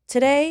up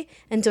today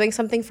and doing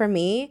something for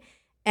me.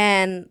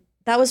 And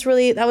that was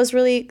really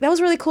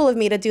cool of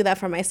me to do that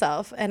for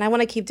myself. And I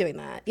want to keep doing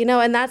that,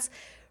 and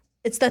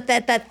it's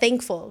that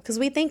thankful, because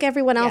we thank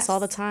everyone else all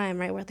the time,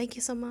 right? We're thank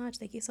you so much.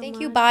 Thank you so much.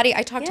 Thank you, body.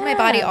 I talk to my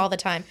body all the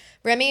time.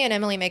 Remy and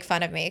Emily make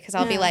fun of me because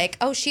I'll be like,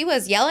 oh, she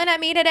was yelling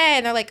at me today.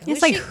 And they're like,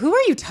 it's like, who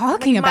are you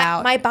talking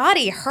about? My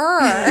body, her.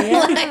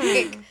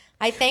 Like,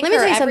 I thank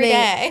her every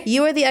day.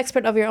 You are the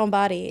expert of your own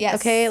body. Yes.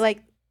 Okay?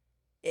 Like,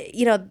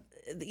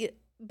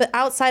 but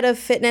outside of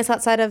fitness,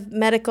 outside of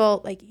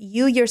medical, like,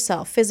 you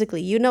yourself,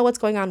 physically, you know what's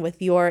going on with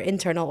your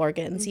internal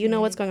organs. You know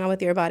what's going on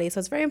with your body. So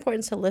it's very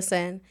important to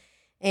listen.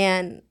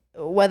 And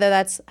whether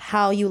that's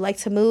how you like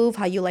to move,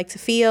 how you like to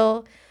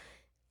feel,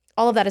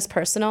 all of that is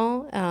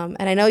personal.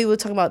 And I know you were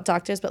talking about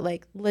doctors, but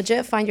like,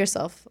 legit find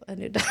yourself a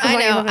new doctor. I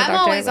know. I'm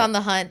always on the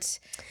hunt.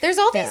 There's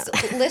all these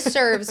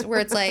listservs where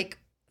it's like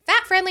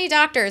fat-friendly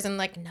doctors, and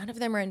like none of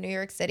them are in New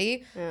York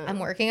City. I'm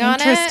working on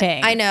it.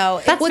 Interesting. I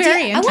know. That's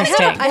very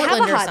interesting. I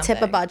have a hot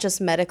tip about just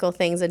medical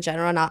things in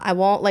general. Now, I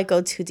won't like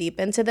go too deep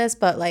into this,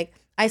 but like,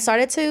 I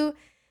started to,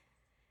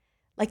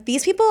 like,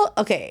 these people,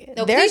 okay,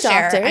 they're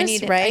doctors, I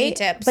need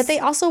tips. But they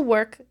also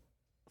work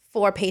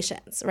for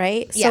patients,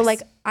 right? Yes. So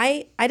like,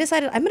 I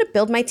decided I'm going to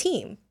build my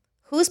team.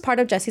 Who's part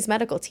of Jessie's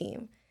medical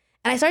team?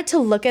 And I started to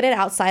look at it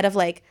outside of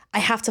like, I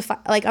have to,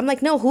 I'm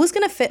like, no, who's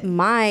going to fit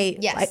my,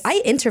 like, I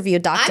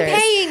interviewed doctors. I'm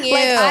paying you.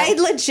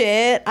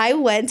 Like, I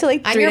went to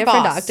like 3 different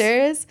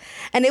doctors.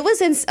 And it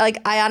was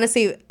I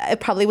honestly, I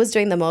probably was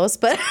doing the most,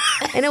 but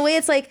in a way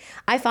it's like,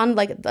 I found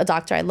like a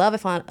doctor I love. I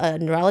found a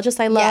neurologist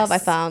I love.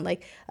 Yes. I found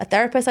like a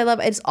therapist I love.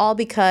 It's all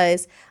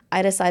because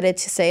I decided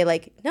to say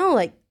like, no,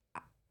 like,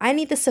 I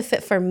need this to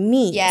fit for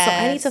me. Yes. So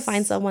I need to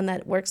find someone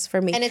that works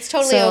for me. And it's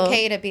totally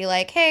okay to be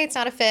like, hey, it's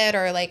not a fit,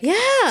 or like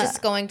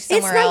just going to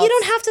somewhere else. You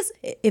don't have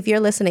to, if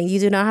you're listening, you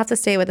do not have to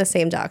stay with the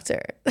same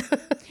doctor.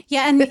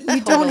 Yeah, and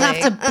you don't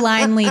have to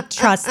blindly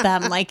trust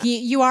them. Like,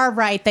 you are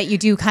right that you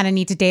do kind of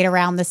need to date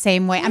around the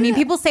same way. I mean,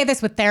 people say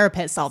this with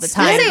therapists all the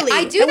time.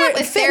 I do that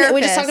with therapists.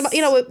 We just talked about,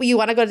 you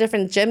want to go to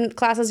different gym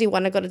classes, you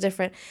want to go to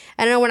different,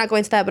 I know we're not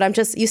going to that,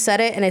 but you said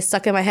it and it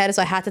stuck in my head,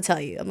 so I had to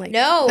tell you. I'm like,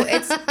 no,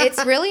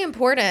 it's really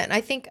important. I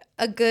think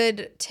a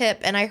good tip,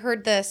 and I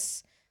heard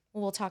this,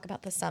 we'll talk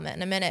about the summit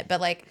in a minute, but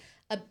like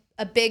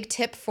a big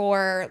tip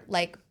for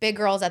like big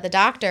girls at the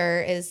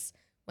doctor is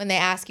when they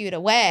ask you to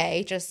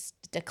weigh, just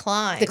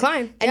decline.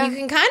 And you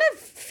can kind of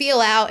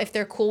feel out if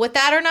they're cool with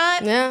that or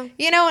not. Yeah.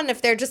 And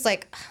if they're just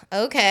like,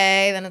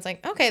 okay, then it's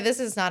like, okay, this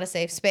is not a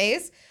safe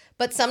space.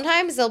 But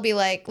sometimes they'll be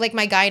like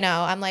my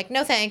gyno, I'm like,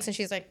 no thanks. And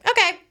she's like,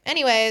 okay,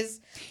 anyways.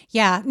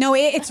 Yeah, no,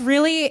 it's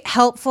really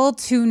helpful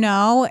to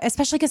know,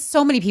 especially because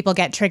so many people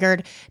get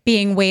triggered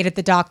being weighed at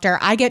the doctor.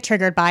 I get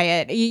triggered by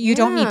it. You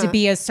don't need to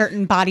be a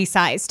certain body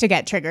size to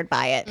get triggered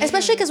by it.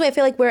 Especially because I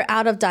feel like we're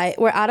out of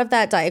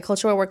that diet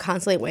culture where we're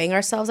constantly weighing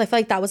ourselves. I feel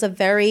like that was a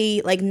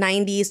very like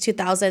 90s,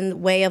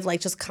 2000 way of like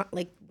just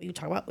like you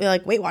talk about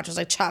like Weight Watchers,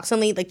 like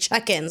constantly like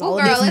check-ins. All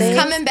of these things.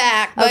 It's coming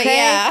back. But okay,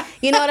 yeah,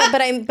 you know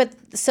what?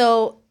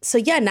 So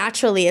yeah,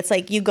 naturally, it's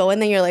like you go in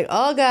there, you're like,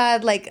 oh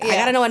God, like I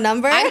gotta know a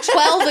number. I'm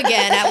 12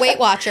 again at Weight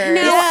Watchers.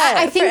 No,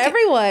 I think for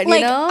everyone,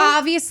 like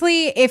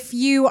obviously, if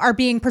you are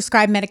being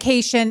prescribed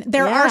medication,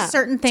 there are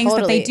certain things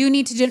that they do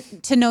need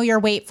to know your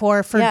weight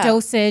for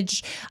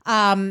dosage,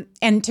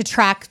 and to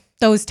track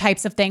those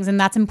types of things, and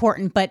that's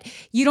important. But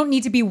you don't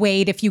need to be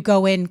weighed if you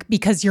go in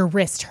because your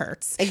wrist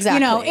hurts.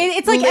 Exactly.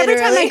 It's like every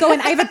time I go in,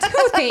 I have a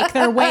toothache,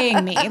 they're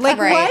weighing me. Like,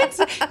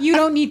 what? You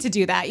don't need to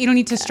do that. You don't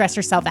need to stress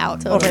yourself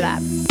out over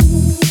that.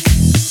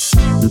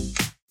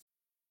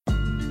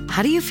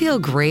 How do you feel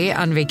great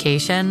on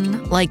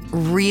vacation? Like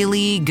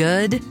really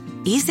good?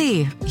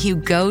 Easy. You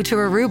go to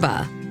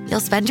Aruba. You'll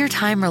spend your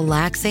time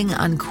relaxing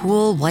on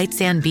cool white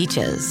sand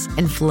beaches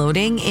and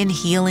floating in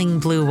healing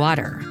blue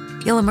water.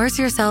 You'll immerse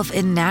yourself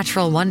in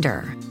natural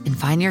wonder and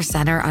find your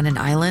center on an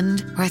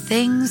island where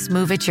things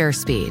move at your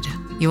speed.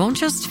 You won't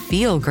just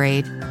feel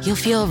great, you'll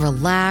feel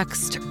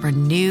relaxed,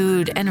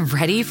 renewed, and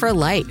ready for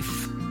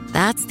life.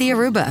 That's the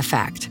Aruba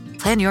effect.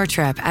 Plan your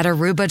trip at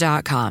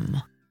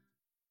Aruba.com.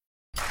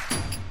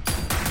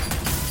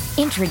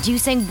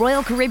 Introducing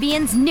Royal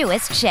Caribbean's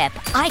newest ship,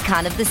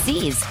 Icon of the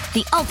Seas,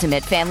 the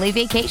ultimate family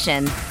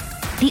vacation.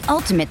 The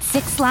ultimate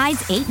 6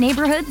 slides, 8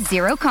 neighborhoods,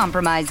 0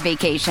 compromise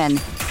vacation.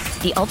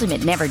 The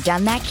ultimate never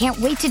done that, can't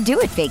wait to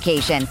do it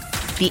vacation.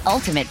 The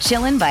ultimate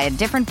chillin' by a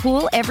different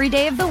pool every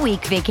day of the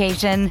week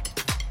vacation.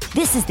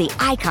 This is the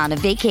icon of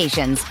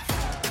vacations.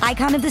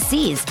 Icon of the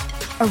Seas.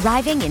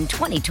 Arriving in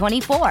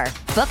 2024.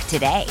 Book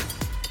today.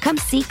 Come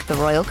seek the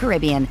Royal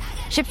Caribbean.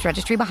 Ships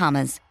Registry,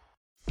 Bahamas.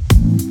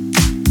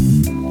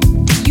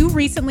 You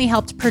recently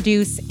helped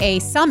produce a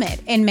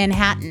summit in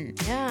Manhattan.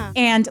 Yeah.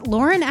 And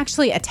Lauren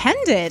actually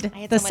attended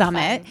the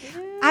summit.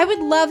 I would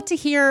love to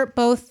hear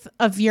both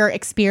of your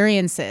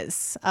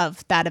experiences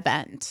of that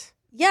event.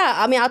 Yeah,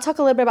 I mean, I'll talk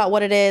a little bit about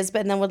what it is,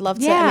 but then would love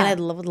to. Yeah. I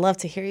mean, would love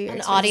to hear your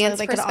An audience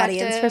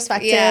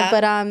perspective. Yeah,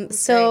 but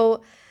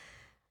so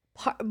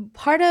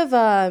part of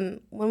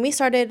when we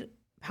started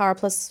Power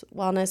Plus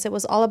Wellness, it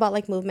was all about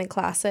like movement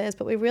classes,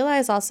 but we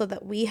realized also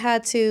that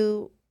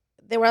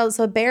there was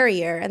a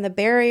barrier, and the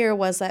barrier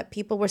was that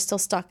people were still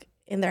stuck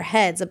in their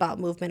heads about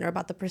movement or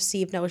about the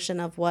perceived notion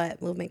of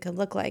what movement could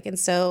look like. And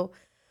so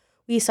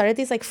we started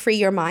these like Free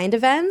Your Mind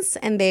events,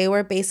 and they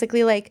were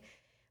basically like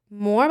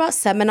more about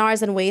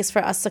seminars and ways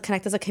for us to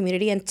connect as a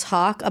community and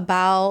talk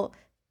about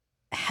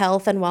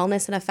health and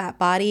wellness in a fat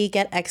body,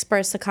 get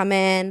experts to come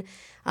in,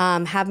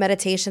 have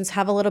meditations,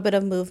 have a little bit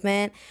of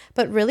movement,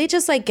 but really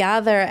just like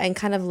gather and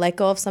kind of let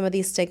go of some of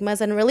these stigmas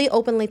and really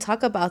openly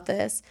talk about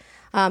this.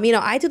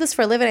 I do this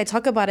for a living, I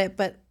talk about it,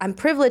 but I'm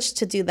privileged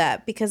to do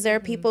that because there are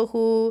people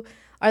who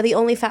are the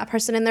only fat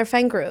person in their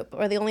friend group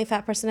or the only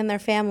fat person in their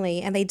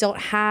family, and they don't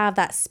have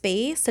that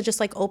space to just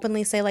like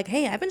openly say like,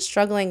 hey, I've been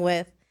struggling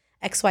with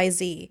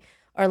XYZ,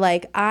 or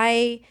like,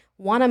 I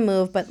want to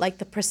move, but like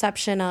the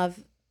perception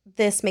of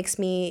this makes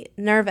me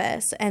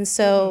nervous. And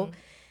so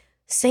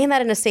saying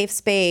that in a safe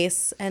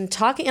space and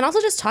talking, and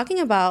also just talking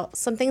about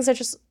some things that are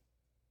just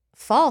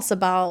false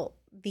about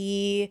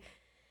the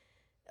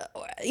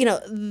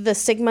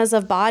stigmas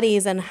of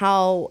bodies and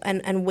how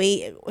and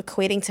weight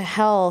equating to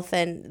health,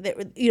 and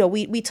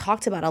we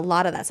talked about a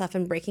lot of that stuff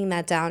and breaking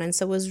that down. And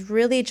so it was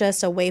really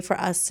just a way for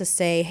us to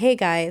say, hey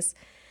guys,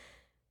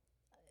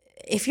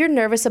 if you're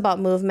nervous about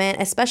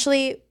movement,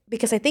 especially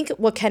because I think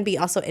what can be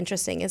also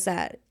interesting is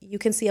that you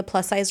can see a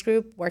plus size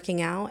group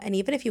working out, and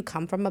even if you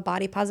come from a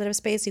body positive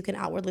space, you can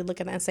outwardly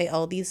look at that and say,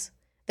 oh,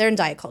 they're in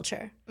diet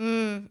culture.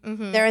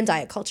 They're in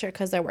diet culture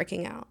because they're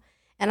working out.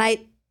 And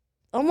I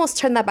almost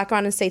turn that back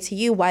around and say to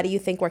you, why do you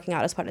think working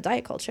out is part of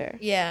diet culture?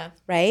 Yeah.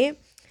 Right?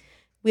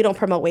 We don't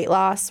promote weight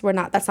loss.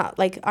 That's not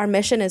like our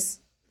mission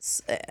is,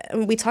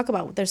 we talk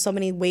about there's so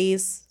many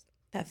ways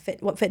that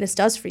what fitness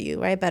does for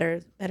you, right?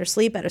 Better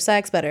sleep, better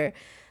sex, better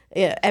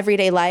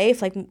everyday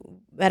life, like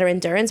better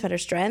endurance, better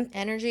strength.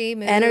 Energy,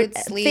 mood,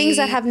 sleep. Things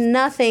that have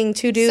nothing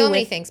to do so with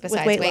many things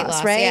besides weight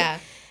loss, right? Yeah.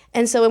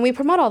 And so when we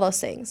promote all those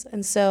things.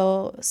 And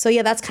so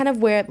yeah, that's kind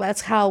of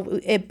that's how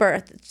it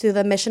birthed to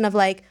the mission of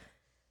like,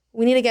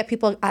 we need to get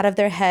people out of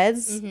their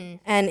heads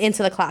and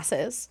into the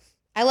classes.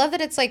 I love that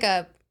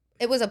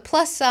it was a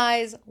plus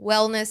size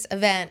wellness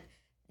event,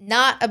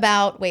 not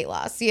about weight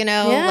loss,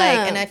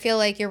 Yeah. and I feel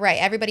like you're right.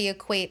 Everybody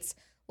equates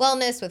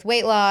wellness with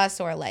weight loss,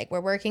 or like we're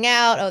working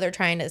out. Oh, they're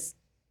trying to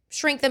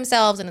shrink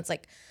themselves. And it's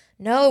like,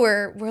 no,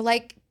 we're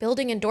like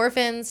building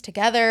endorphins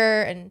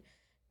together and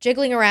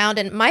jiggling around.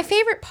 And my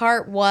favorite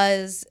part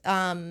was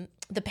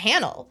the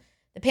panel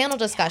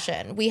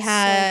discussion. Yeah, we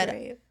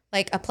had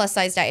like a plus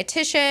size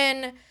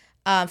dietitian,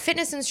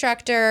 fitness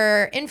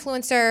instructor,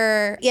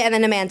 influencer. Yeah, and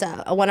then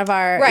Amanda, one of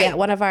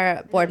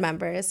our board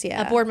members.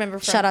 Yeah, a board member.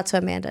 Shout out to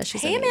Amanda.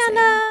 She's amazing.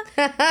 Amanda.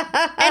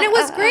 And it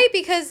was great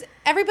because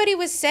everybody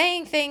was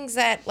saying things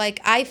that like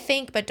I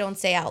think but don't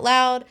say out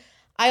loud.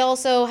 I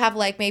also have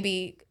like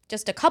maybe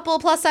just a couple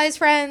plus size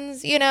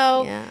friends,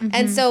 Yeah.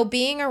 And so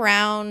being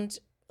around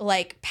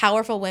like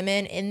powerful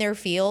women in their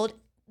field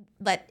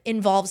that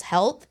involves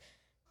health,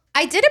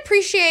 I did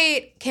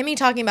appreciate Kimmy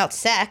talking about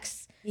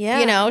sex.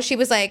 Yeah. She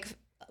was like,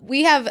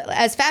 we have,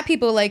 as fat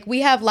people, like we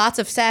have lots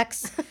of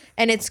sex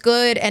and it's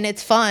good and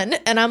it's fun.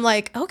 And I'm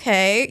like,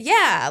 okay,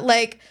 yeah,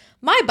 like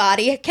my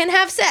body can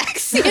have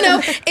sex.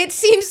 It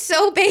seems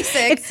so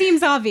basic. It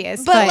seems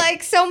obvious. But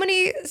like so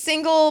many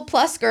single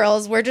plus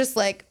girls were just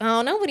like,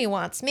 oh, nobody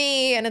wants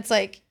me. And it's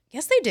like,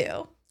 yes, they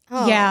do.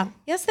 Oh, yeah.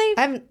 Yes, they.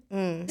 I know.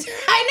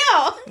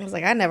 I was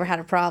like, I never had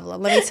a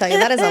problem. Let me tell you,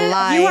 that is a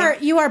lie.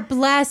 You are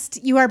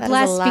blessed. You are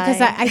blessed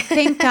because I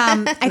think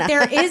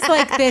there is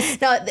like this.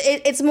 No,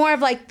 it's more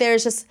of like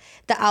there's just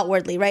the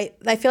outwardly, right?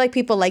 I feel like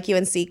people like you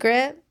in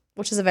secret,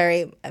 which is a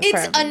very.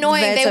 It's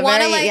annoying. They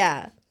want to like.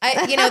 Yeah.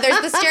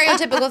 There's the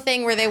stereotypical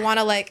thing where they want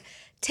to like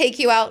take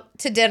you out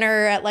to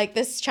dinner at like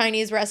this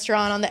Chinese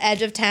restaurant on the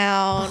edge of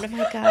town. Oh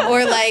my God.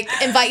 Or like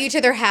invite you to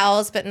their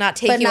house but not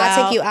take you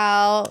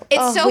out.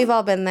 We've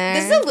all been there.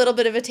 This is a little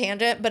bit of a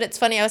tangent, but it's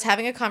funny. I was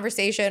having a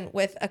conversation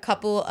with a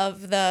couple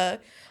of the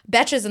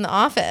betches in the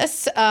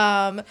office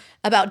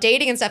about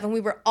dating and stuff, and we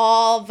were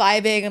all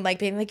vibing and like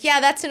being like, yeah,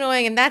 that's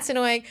annoying and that's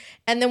annoying.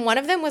 And then one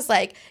of them was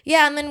like,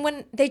 yeah, and then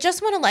when they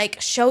just want to like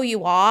show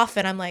you off,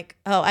 and I'm like,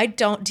 oh, I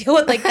don't deal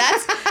with like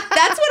that's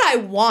what I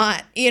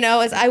want,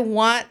 is I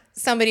want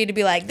somebody to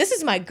be like, this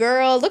is my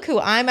girl. Look who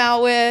I'm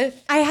out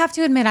with. I have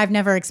to admit, I've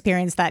never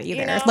experienced that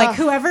either. You know? Like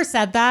whoever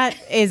said that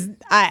is,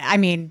 I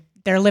mean,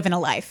 they're living a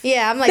life.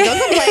 Yeah, I'm like, don't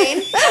complain.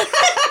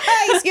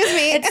 Excuse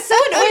me. It's so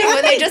annoying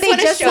when they just want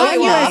to show want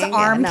you you off. as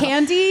arm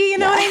candy. You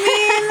know what I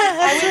mean?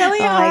 That's really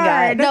Oh my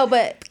hard. God. No,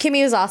 but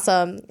Kimmy was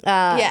awesome.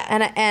 Yeah.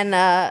 And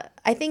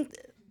I think,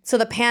 so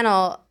the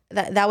panel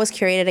that was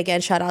curated,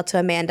 again, shout out to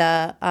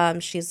Amanda.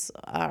 She's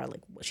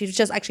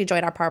just actually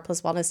joined our Power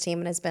Plus Wellness team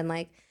and has been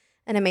like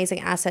an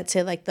amazing asset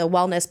to like the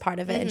wellness part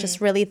of it. And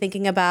just really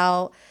thinking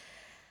about,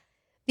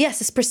 yes,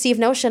 this perceived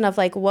notion of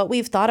like what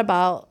we've thought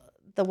about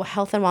the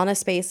health and wellness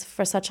space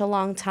for such a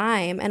long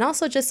time. And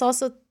also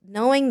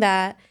knowing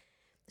that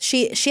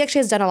she actually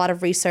has done a lot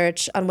of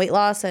research on weight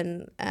loss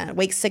and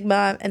weight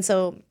stigma. And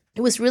so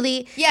it was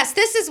really... Yes,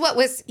 this is what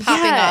was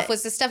popping off,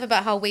 was the stuff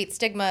about how weight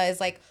stigma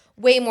is like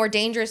way more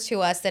dangerous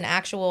to us than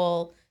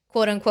actual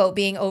quote unquote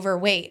being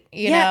overweight.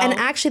 You know? And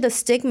actually the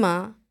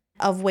stigma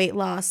of weight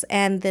loss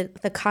and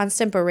the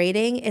constant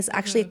berating is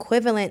actually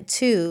equivalent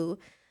to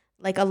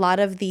like a lot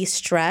of the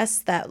stress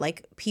that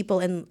like people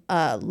in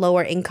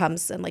lower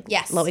incomes and like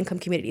low income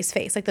communities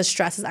face. Like the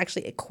stress is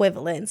actually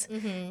equivalent.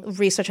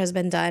 Research has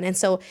been done. And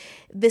so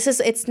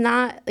it's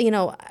not, we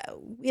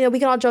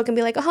can all joke and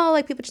be like, oh,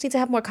 like people just need to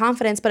have more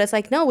confidence. But it's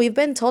like, no, we've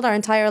been told our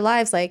entire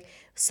lives, like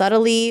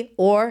subtly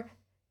or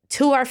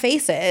to our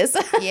faces,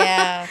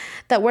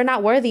 that we're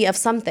not worthy of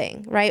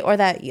something, right? Or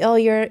that, oh,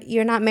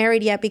 you're not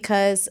married yet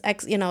because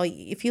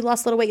if you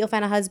lost a little weight, you'll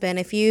find a husband.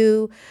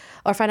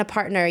 Or find a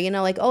partner,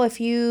 like, oh,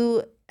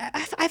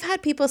 I've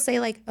had people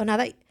say like, oh, now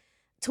that,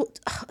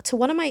 to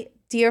one of my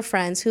dear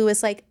friends who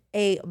is like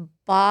a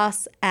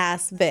boss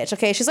ass bitch,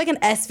 okay? She's like an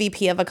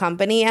SVP of a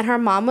company, and her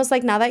mom was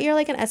like, now that you're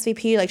like an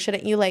SVP, like,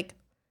 shouldn't you like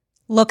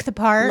look the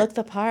part?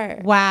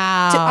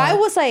 Wow. So I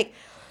was like,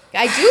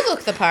 I do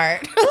look the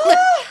part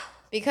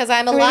because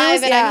I'm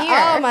alive and I'm here.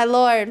 Oh my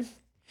Lord.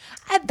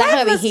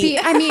 That must be,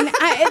 I mean,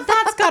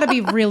 that's got to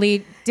be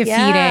really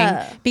defeating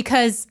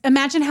because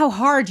imagine how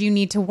hard you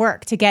need to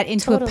work to get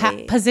into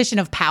a position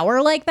of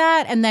power like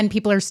that. And then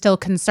people are still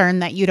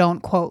concerned that you don't,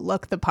 quote,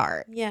 look the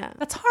part. Yeah.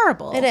 That's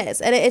horrible. It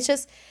is. And it's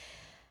just,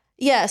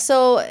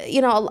 so,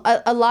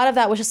 a lot of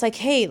that was just like,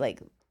 hey,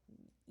 like,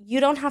 you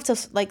don't have to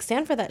like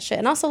stand for that shit.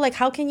 And also like,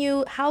 how can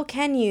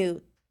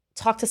you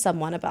talk to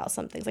someone about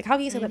something? Like, how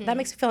can you say that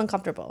makes me feel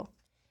uncomfortable?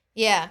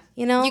 Yeah.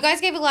 You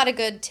guys gave a lot of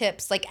good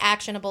tips, like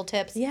actionable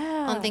tips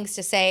on things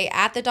to say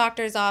at the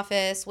doctor's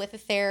office, with a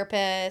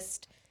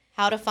therapist,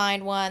 how to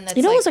find one. That's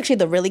what was actually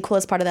the really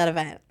coolest part of that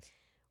event?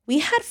 We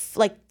had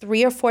like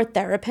 3 or 4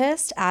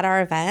 therapists at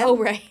our event. Oh,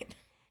 right.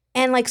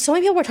 And like so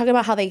many people were talking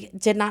about how they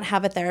did not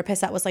have a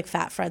therapist that was like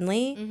fat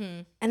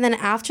friendly. And then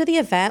after the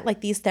event,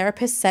 like these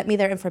therapists sent me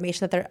their information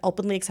that they're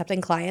openly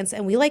accepting clients.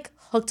 And we like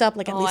hooked up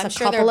like at least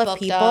a couple of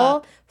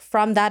people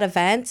from that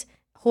event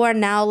who are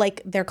now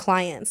like their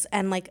clients,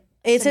 and like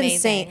it's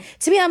insane.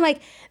 To me, I'm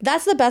like,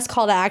 that's the best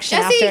call to action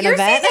Jessie, after an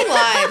event. Saving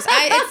lives.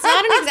 It's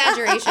not an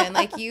exaggeration.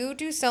 Like you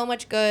do so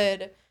much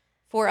good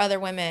for other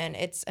women.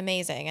 It's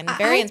amazing and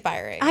very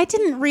inspiring. I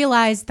didn't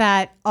realize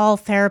that all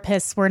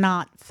therapists were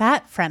not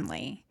fat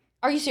friendly.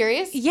 Are you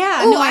serious?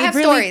 Yeah. Ooh, I have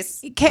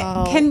stories.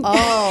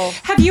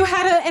 Have you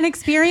had an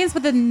experience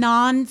with a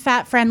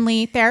non-fat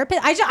friendly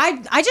therapist?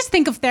 I just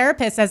think of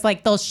therapists as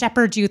like they'll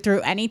shepherd you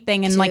through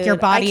anything and like your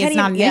body is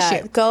not an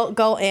issue.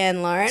 Go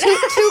in, Lauren.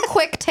 Two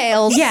quick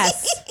tales.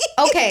 Yes.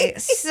 Okay.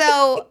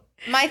 So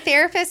my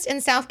therapist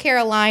in South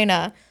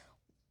Carolina,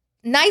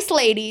 nice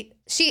lady.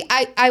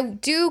 I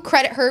do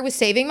credit her with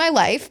saving my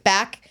life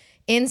back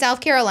in South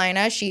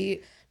Carolina.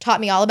 She taught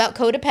me all about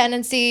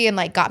codependency and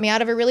like got me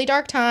out of a really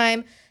dark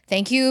time.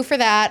 Thank you for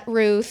that,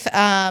 Ruth.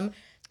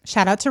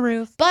 Shout out to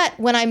Ruth. But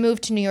when I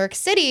moved to New York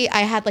City,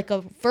 I had like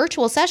a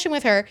virtual session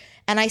with her,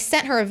 and I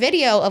sent her a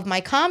video of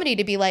my comedy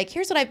to be like,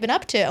 here's what I've been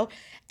up to.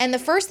 And the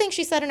first thing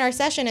she said in our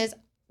session is,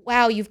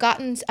 wow,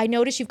 I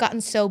noticed you've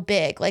gotten so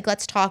big. Like,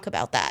 let's talk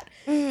about that.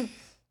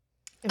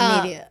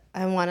 Immediate.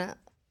 I want to.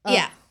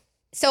 Yeah.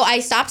 So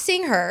I stopped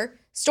seeing her.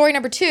 Story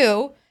number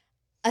 2,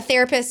 a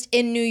therapist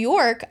in New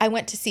York, I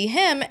went to see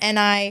him, and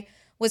I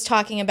was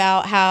talking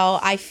about how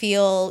I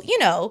feel,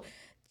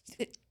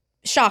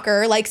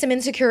 shocker, like some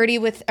insecurity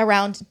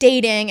around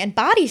dating and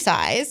body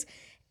size.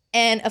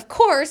 And of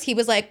course, he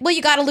was like, well,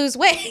 you got to lose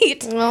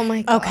weight. Oh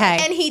my God. Okay.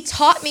 And he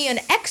taught me an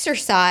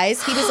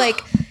exercise. He was like,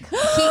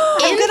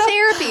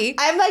 therapy.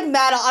 I'm like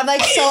mad.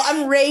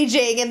 I'm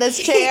raging in this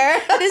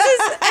chair.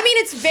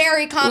 It's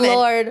very common.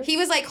 Lord. He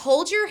was like,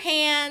 hold your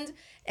hand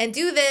and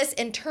do this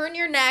and turn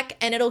your neck,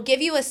 and it'll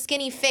give you a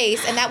skinny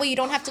face. And that way you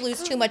don't have to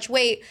lose too much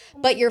weight,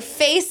 but your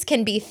face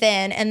can be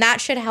thin. And that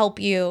should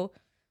help you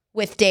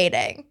with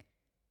dating.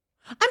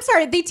 I'm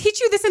sorry, they teach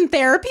you this in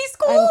therapy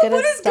school?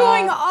 What is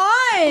going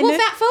on? Well,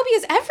 fat phobia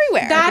is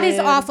everywhere. That is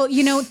awful.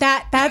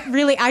 That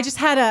really, I just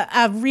had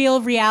a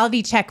real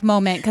reality check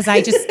moment because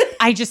I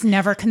just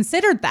never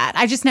considered that.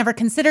 I just never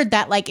considered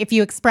that, like, if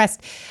you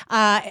expressed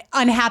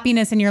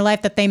unhappiness in your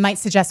life, that they might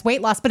suggest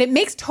weight loss. But it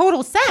makes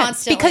total sense.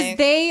 Constantly. Because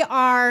they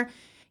are,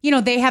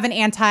 they have an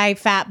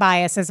anti-fat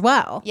bias as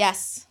well.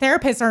 Yes.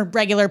 Therapists are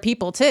regular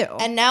people too.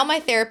 And now my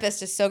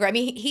therapist is so great. I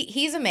mean,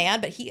 he's a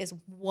man, but he is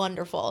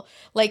wonderful.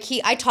 Like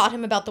I taught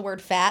him about the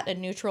word fat in a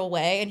neutral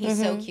way, and he's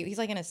so cute. He's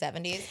like in his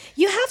 70s.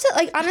 You have to,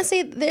 like,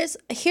 honestly,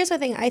 here's the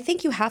thing. I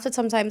think you have to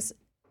sometimes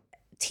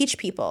teach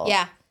people.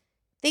 Yeah.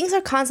 Things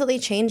are constantly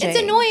changing. It's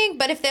annoying,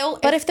 but if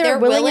they're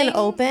willing and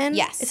open,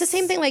 yes. It's the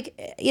same thing, like,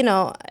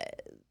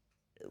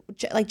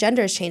 like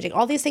gender is changing.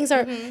 All these things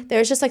are,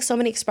 there's just like so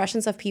many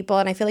expressions of people.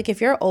 And I feel like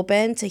if you're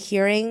open to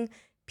hearing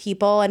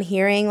people and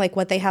hearing like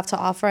what they have to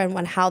offer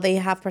and how they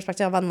have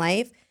perspective on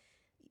life,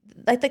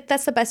 like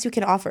that's the best you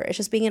can offer. It's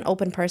just being an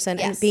open person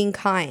and being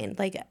kind.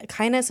 Like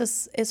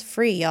kindness is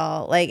free,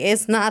 y'all. Like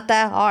it's not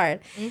that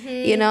hard,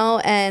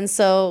 And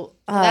so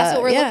that's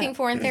what we're looking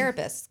for in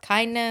therapists: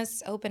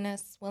 kindness,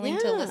 openness, willing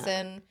to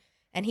listen.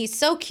 And he's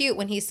so cute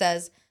when he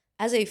says,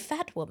 "As a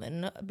fat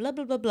woman, blah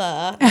blah blah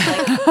blah." I'm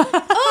like,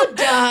 oh,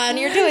 Don,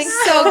 you're doing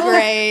so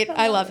great.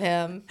 I love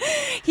him.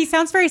 He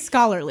sounds very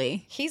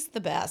scholarly. He's the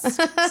best.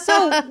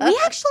 So we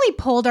actually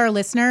polled our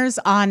listeners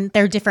on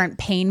their different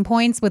pain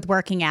points with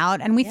working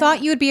out, and we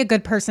thought you would be a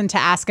good person to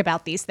ask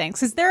about these things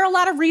because there are a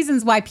lot of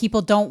reasons why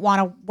people don't want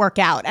to work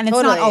out, and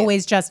it's not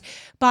always just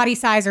body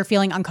size or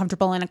feeling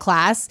uncomfortable in a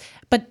class,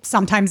 but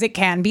sometimes it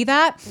can be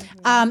that.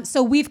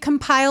 So we've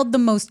compiled the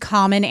most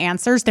common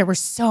answers. There were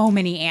so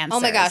many answers.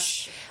 Oh my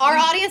gosh. Our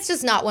audience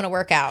does not want to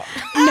work out.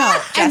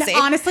 No, and Jessie.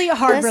 honestly,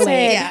 hard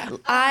relate. Yeah.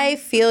 I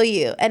feel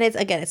you. And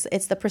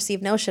it's the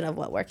perceived notion of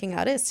what working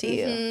out is to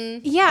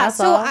you. Yeah. That's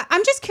so all.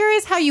 I'm just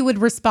curious how you would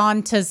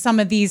respond to some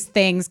of these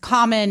things,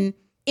 common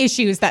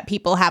issues that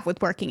people have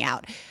with working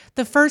out.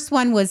 The first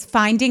one was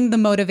finding the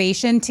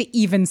motivation to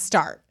even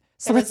start.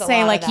 So let's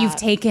say like you've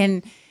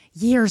taken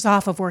years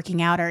off of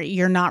working out or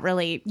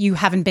you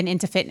haven't been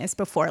into fitness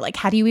before. Like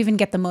how do you even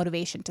get the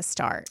motivation to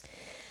start?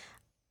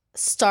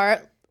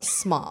 Start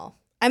small.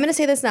 I'm going to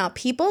say this now.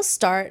 People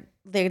start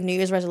their New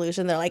Year's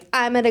resolution. They're like,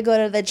 I'm going to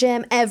go to the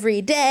gym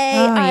every day.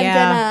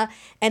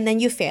 And then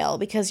you fail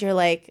because you're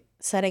like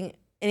setting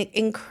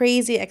in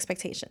crazy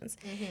expectations.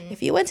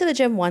 If you went to the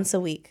gym once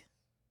a week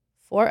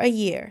for a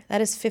year,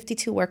 that is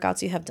 52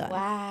 workouts you have done.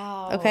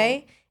 Wow.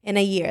 Okay? In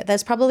a year.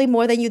 That's probably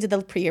more than you did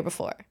the year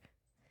before.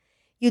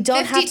 You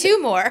don't 52 have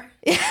to, more.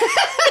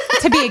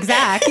 To be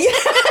exact.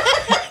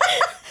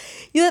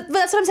 But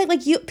that's what I'm saying.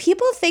 Like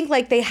people think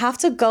like they have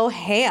to go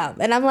ham.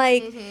 And I'm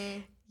like,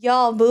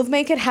 y'all,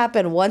 movement can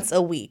happen once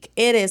a week.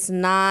 It is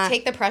not.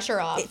 Take the pressure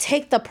off.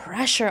 Take the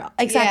pressure.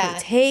 Exactly. Yeah.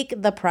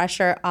 Take the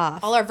pressure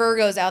off. All our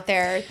Virgos out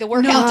there, the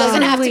workout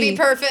doesn't have to be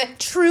perfect.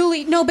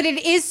 Truly. No, but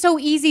it is so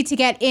easy to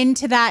get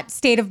into that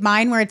state of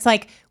mind where it's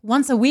like,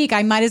 once a week,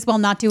 I might as well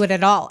not do it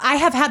at all. I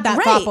have had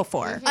that thought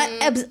before.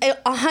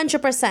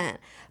 100%.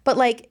 But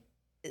like,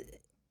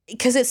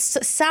 because it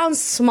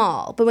sounds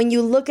small, but when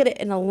you look at it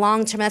in a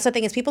long term, that's the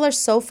thing is people are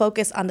so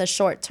focused on the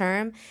short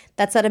term.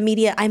 That's that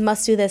immediate, I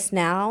must do this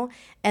now.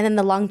 And then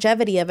the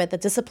longevity of it, the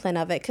discipline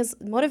of it, because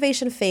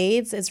motivation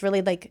fades. It's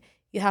really like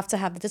you have to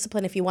have the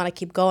discipline if you want to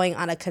keep going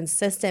on a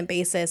consistent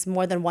basis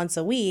more than once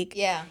a week.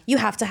 Yeah. You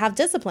have to have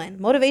discipline.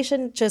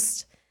 Motivation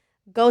just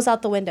goes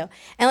out the window.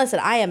 And listen,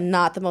 I am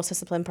not the most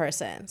disciplined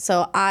person.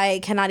 So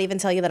I cannot even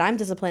tell you that I'm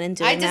disciplined in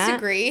doing that. I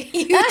disagree.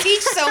 You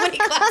teach so many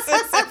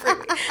classes every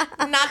week.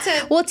 Not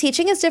to... Well,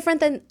 teaching is different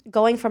than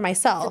going for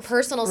myself. For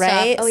personal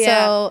right? stuff. Oh,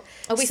 yeah.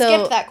 We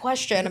skipped so, that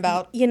question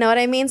about... You know what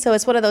I mean? So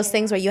it's one of those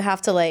things where you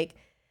have to like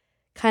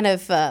kind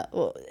of...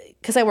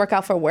 because I work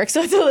out for work,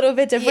 so it's a little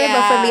bit different.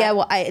 Yeah. But for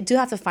me, I do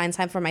have to find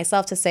time for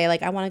myself to say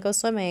like, I want to go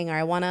swimming or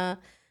I want to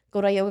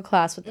go to a yoga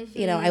class. With,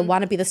 I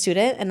want to be the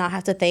student and not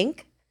have to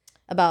think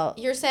about.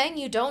 You're saying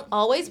you don't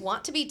always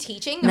want to be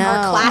teaching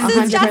our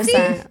classes, 100%.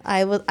 Jessie?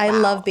 I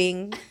love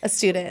being a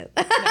student.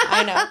 No,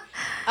 I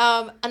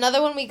know.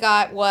 Another one we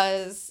got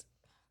was,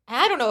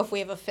 I don't know if we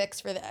have a fix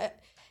for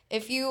that.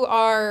 If you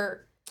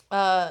are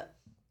oh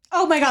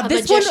my God,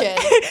 this magician.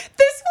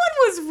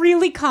 one was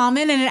really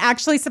common and it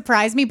actually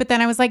surprised me. But then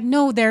I was like,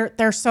 no,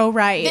 they're so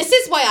right. This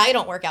is why I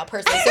don't work out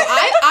personally. So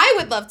I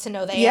would love to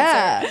know the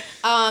answer.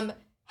 Yeah.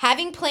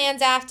 Having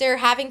plans after,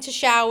 having to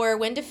shower,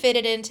 when to fit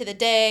it into the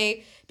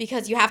day.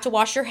 Because you have to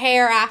wash your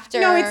hair after.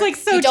 No, it's like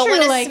so you don't true.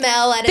 want to like,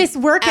 smell at this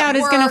workout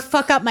is going to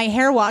fuck up my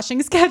hair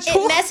washing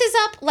schedule. It messes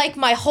up like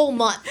my whole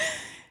month,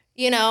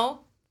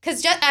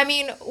 Because,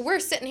 we're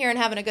sitting here and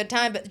having a good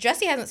time, but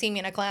Jessie hasn't seen me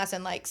in a class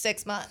in like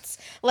 6 months.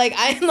 Like,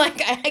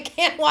 I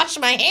can't wash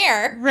my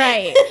hair.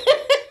 Right.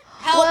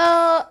 Help.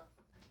 Well,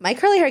 my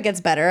curly hair gets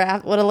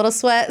better with a little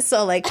sweat.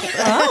 So like,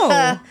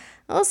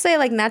 I'll say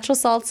like natural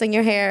salts in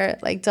your hair.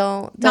 Like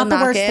don't Not the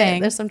knock worst it. thing.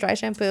 There's some dry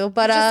shampoo,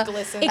 but Just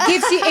glisten.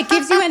 it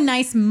gives you a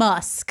nice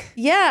musk.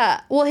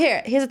 Yeah. Well,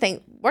 here's the thing.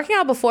 Working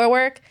out before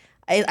work,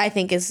 I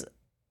think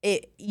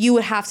you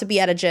would have to be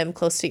at a gym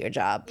close to your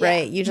job,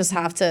 right? You just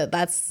have to.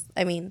 That's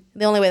the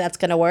only way that's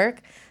gonna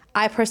work.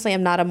 I personally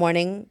am not a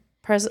morning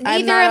person.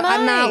 Neither am I.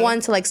 I'm not one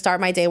to like start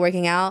my day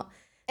working out.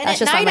 And That's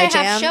at just not night my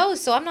I have jam.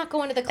 shows, so I'm not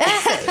going to the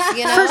classes.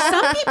 You know? For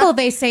some people,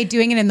 they say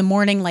doing it in the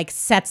morning like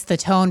sets the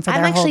tone for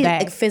I'm their whole actually day.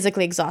 like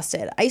physically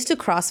exhausted. I used to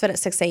CrossFit at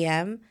 6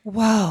 a.m.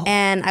 Whoa.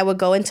 and I would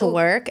go into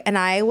work and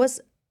I was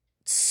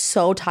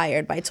so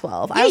tired by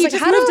 12. I Yeah, was you like,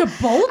 just how moved do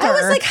to Boulder. I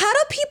was like, how do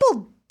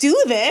people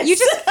do this? You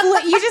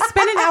just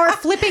spend an hour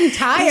flipping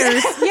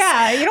tires.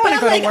 Yeah, you don't want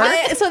to go to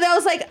work. So that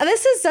was like,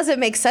 doesn't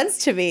make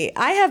sense to me.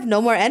 I have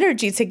no more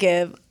energy to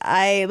give.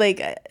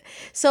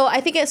 So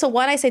I think so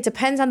one, I say it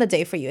depends on the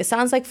day for you. It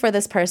sounds like for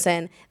this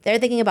person, they're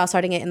thinking about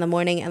starting it in the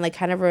morning and like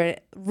kind of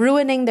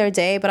ruining their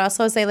day. But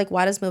also say like,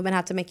 why does movement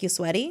have to make you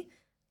sweaty?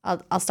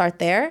 I'll start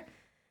there.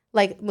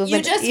 Like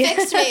movement. You just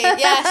fixed me.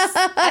 Yes,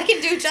 I can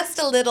do just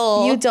a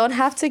little. You don't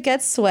have to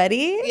get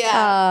sweaty.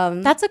 Yeah.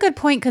 That's a good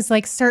point because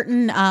like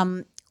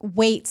certain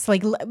weights,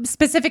 like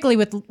specifically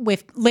with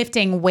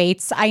lifting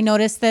weights, I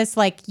noticed this.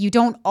 Like you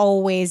don't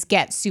always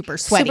get super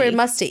sweaty. Super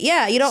musty.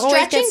 Yeah, you don't always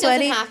Stretching get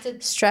sweaty. doesn't have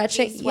to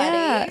Stretching. be sweaty.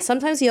 Yeah.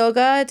 Sometimes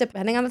yoga,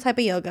 depending on the type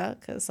of yoga,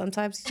 because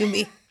sometimes you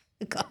be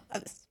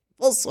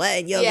full sweat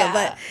in yoga, Yeah.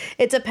 but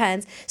it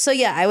depends. So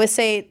yeah, I would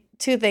say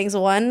two things.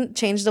 One,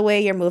 change the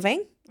way you're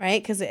moving,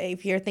 right? Because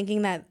if you're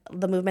thinking that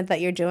the movement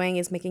that you're doing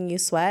is making you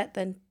sweat,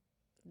 then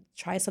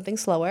try something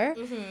slower.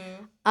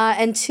 Mm-hmm.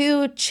 And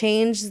two,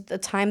 change the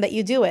time that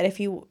you do it. If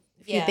you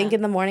think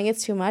in the morning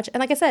it's too much,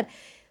 and like I said,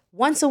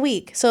 once a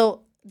week.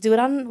 So do it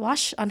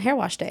on hair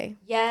wash day.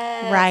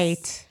 Yes.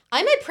 Right.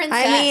 I'm a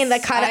princess. I mean,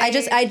 like kind of.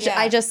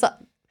 I just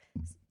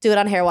do it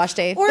on hair wash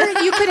day. Or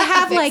you could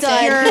have like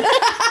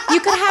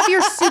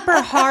your super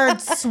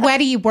hard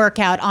sweaty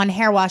workout on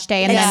hair wash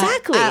day, and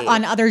Exactly. then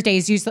on other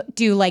days you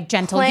do like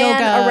gentle Plan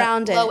yoga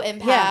around it. Low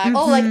impact. Yeah.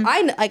 Oh,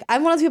 like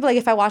I'm one of those people. Like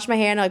if I wash my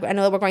hair and like I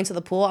know that we're going to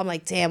the pool, I'm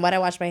like, damn, why'd I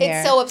wash my hair?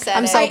 It's so upsetting.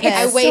 I'm so pissed.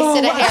 I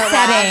wasted a hair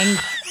upsetting.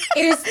 wash.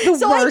 It is the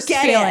So worst I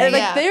get feeling.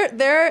 it.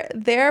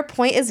 Like their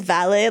point is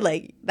valid.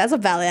 Like that's a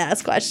valid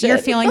ass question. Your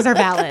feelings are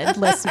valid,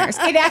 listeners.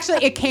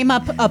 It came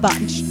up a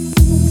bunch.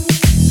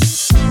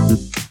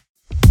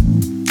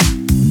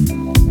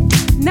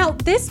 Now,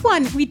 this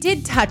one we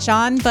did touch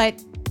on,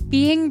 but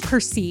being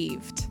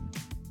perceived.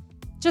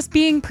 Just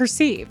being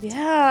perceived.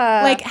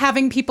 Yeah. Like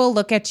having people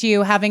look at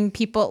you, having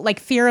people like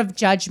fear of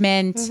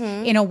judgment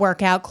in a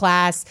workout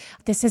class.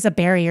 This is a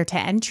barrier to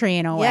entry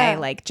in a way,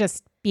 like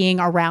just being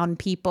around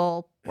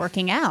people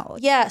working out.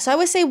 Yeah. So I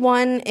would say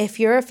one, if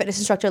you're a fitness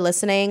instructor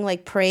listening,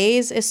 like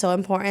praise is so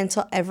important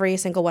to every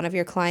single one of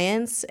your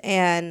clients.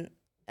 And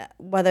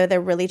whether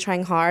they're really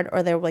trying hard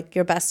or they're like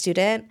your best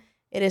student,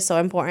 it is so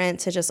important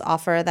to just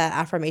offer that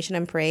affirmation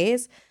and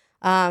praise.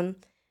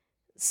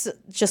 So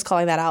just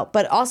calling that out.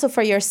 But also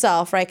for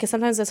yourself, right? Because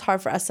sometimes it's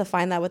hard for us to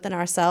find that within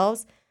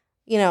ourselves.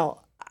 You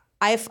know,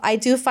 I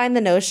do find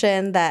the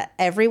notion that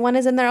everyone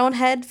is in their own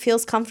head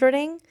feels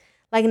comforting.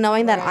 Like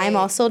knowing that I'm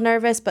also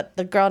nervous, but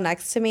the girl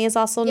next to me is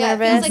also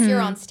nervous. It feels like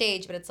you're on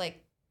stage, but it's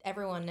like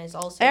everyone is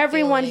also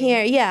Everyone feeling.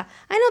 here, yeah.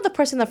 I know the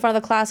person in the front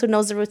of the class who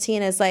knows the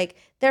routine is like,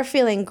 they're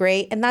feeling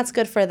great, and that's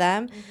good for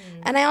them.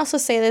 And I also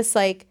say this,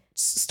 like,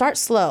 start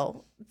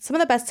slow. Some of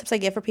the best tips I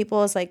give for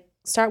people is like,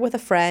 start with a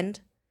friend,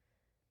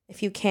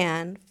 if you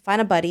can.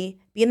 Find a buddy,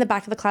 be in the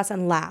back of the class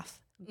and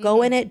laugh.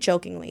 Go in it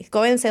jokingly.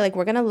 Go in and say, like,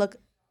 we're going to look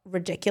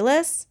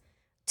ridiculous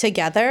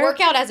together.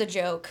 Work out as a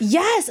joke.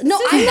 Yes. No,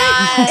 I'm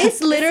not.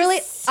 It's literally,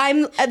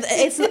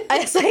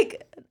 it's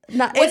like,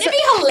 not, Wouldn't it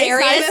be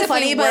hilarious it's not even if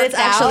funny, we but it's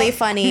worked out? actually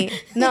funny.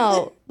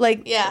 No,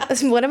 like, Yeah.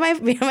 One of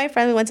me and my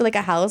friends, we went to like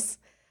a house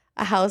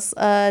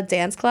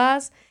dance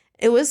class.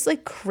 It was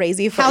like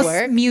crazy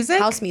footwork.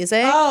 House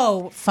music.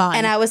 Oh, fun.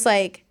 And I was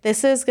like,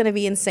 this is going to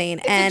be insane.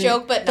 It's and a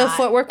joke, but the not.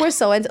 footwork were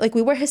so, like,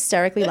 we were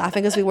hysterically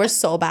laughing because we were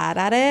so bad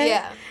at it.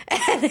 Yeah.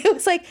 And it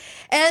was like,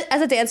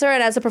 as a dancer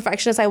and as a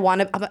perfectionist,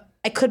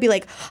 I could be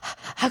like,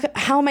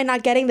 how am I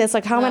not getting this?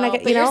 Like, how am I not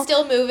getting, but you're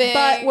still moving.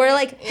 But we're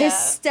like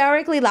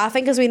hysterically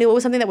laughing because we knew it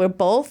was something that we're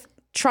both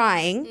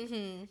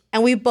trying.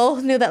 And we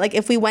both knew that like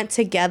if we went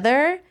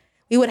together,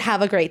 we would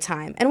have a great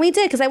time. And we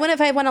did, because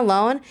if I went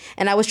alone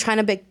and I was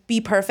trying to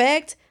be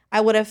perfect, I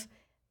would have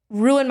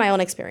ruined my own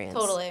experience.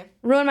 Totally.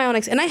 Ruined my own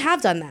experience. And I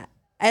have done that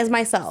as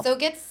myself. So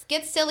get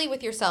silly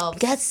with yourself.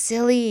 Get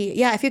silly.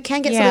 Yeah, if you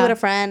can get silly with a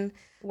friend,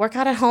 work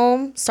out at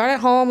home, start at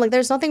home. Like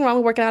there's nothing wrong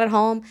with working out at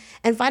home.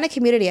 And find a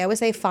community. I would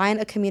say find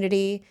a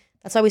community.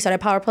 That's why we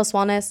started Power Plus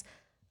Wellness.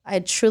 I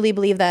truly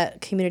believe that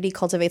community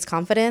cultivates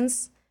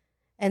confidence.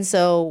 And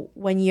so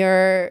when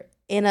you're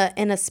in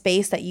a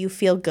space that you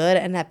feel good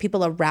and that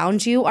people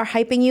around you are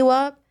hyping you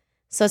up,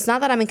 so it's not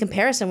that I'm in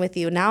comparison with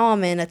you. Now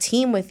I'm in a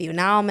team with you.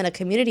 Now I'm in a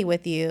community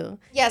with you.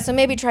 Yeah, so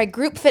maybe try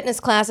group fitness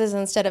classes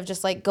instead of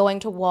just like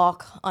going to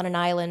walk on an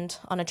island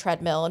on a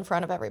treadmill in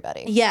front of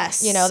everybody.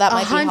 Yes. You know, that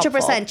might be helpful.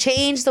 100%.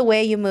 Change the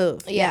way you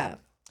move. Yeah.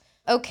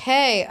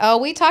 Okay.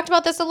 We talked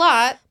about this a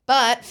lot,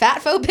 but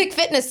fat-phobic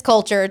fitness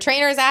culture,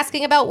 trainers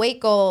asking about weight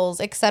goals,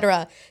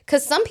 etc.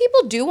 Because some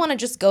people do want to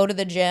just go to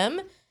the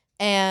gym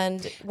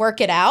and work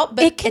it out,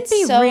 but it can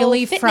be so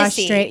really fitnessy.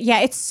 frustrating.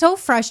 Yeah, it's so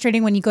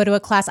frustrating when you go to a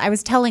class. I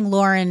was telling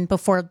Lauren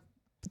before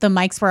the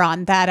mics were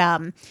on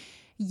that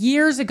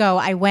years ago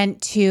I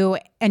went to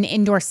an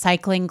indoor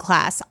cycling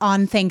class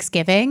on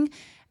Thanksgiving,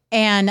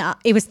 And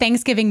it was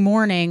Thanksgiving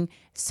morning.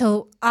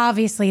 So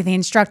obviously the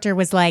instructor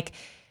was like,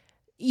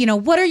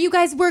 what are you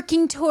guys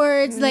working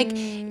towards? Like,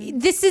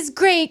 this is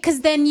great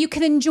because then you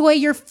can enjoy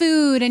your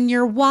food and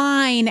your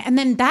wine. And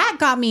then that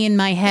got me in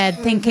my head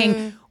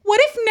thinking, what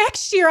if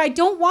next year I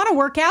don't want to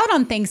work out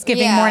on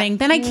Thanksgiving morning?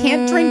 Then I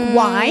can't drink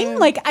wine?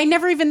 Like, I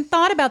never even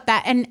thought about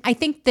that. And I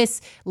think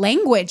this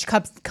language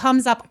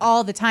comes up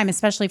all the time,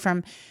 especially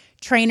from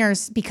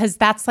trainers, because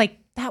that's like,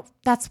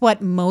 that's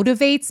what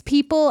motivates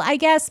people, I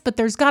guess, but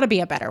there's got to be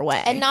a better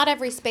way. And not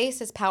every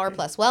space is Power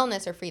Plus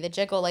Wellness or Free the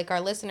Jiggle. Like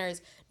our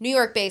listeners, New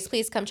York based,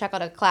 please come check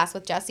out a class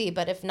with Jessie.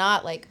 But if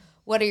not, like,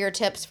 what are your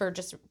tips for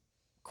just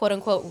quote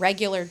unquote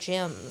regular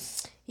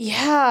gyms?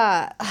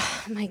 Yeah.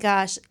 Oh, my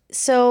gosh.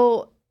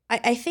 So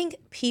I think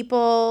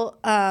people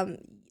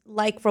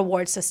like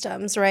reward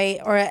systems, right?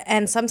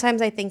 And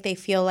sometimes I think they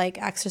feel like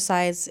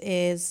exercise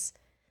is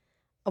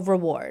a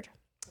reward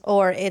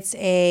or it's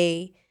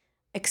a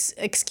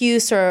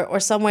excuse or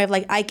some way of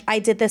like I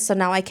did this so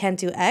now I can't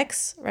do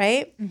X,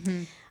 right?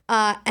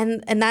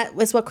 And that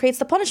is what creates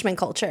the punishment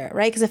culture,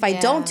 right? Because if I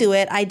don't do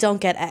it, I don't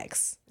get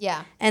X.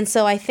 Yeah. And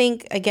so I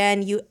think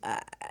again,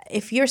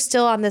 if you're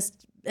still on this,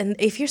 and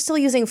if you're still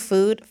using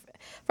food,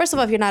 first of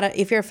all,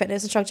 if you're a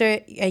fitness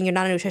instructor and you're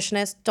not a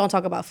nutritionist, don't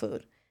talk about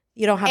food.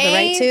 You don't have the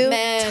right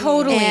to.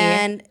 Totally.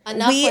 And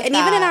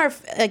even in our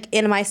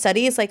in my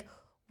studies, like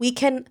we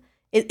can.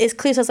 It's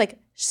clear to us like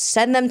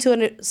send them to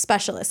a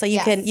specialist. Like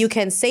you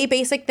can say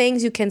basic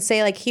things. You can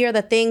say like here are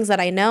the things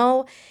that I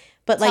know,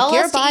 but like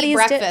your body is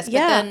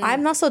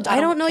I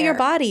don't know your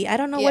body. I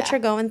don't know what you're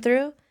going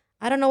through.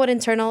 I don't know what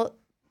internal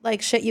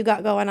like shit you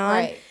got going on.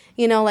 Right.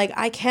 Like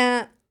I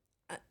can't.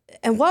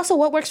 And also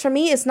what works for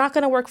me is not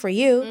going to work for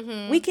you.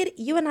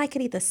 You and I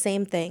could eat the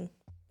same thing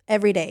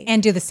every day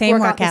and do the same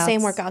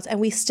workouts,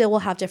 and we still will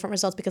have different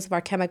results because of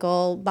our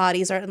chemical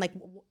bodies and like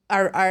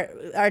our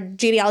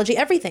genealogy,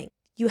 everything.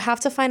 You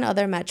have to find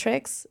other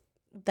metrics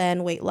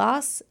than weight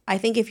loss. I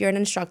think if you're an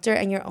instructor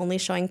and you're only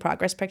showing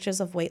progress pictures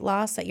of weight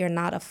loss, that you're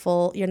not a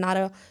full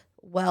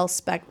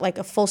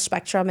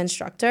spectrum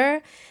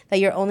instructor, that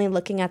you're only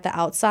looking at the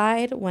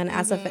outside when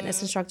as a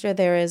fitness instructor,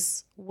 there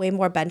is way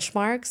more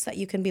benchmarks that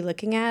you can be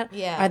looking at.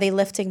 Yeah. Are they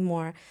lifting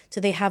more?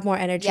 Do they have more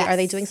energy? Yes. Are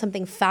they doing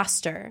something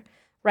faster?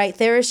 Right?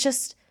 There is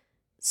just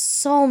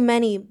so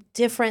many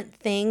different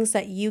things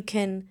that you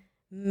can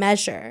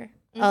measure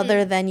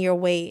other than your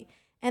weight.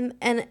 And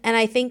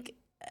I think,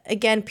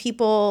 again,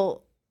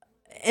 people,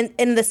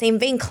 in the same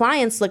vein,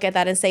 clients look at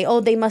that and say, oh,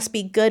 they must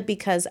be good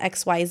because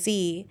X, Y,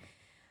 Z.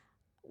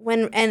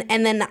 Then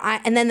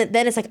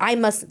it's like, I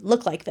must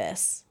look like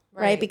this,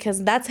 right?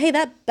 Because that's, hey,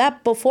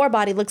 that before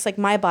body looks like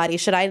my body.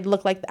 Should I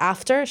look like the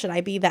after? Should I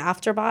be the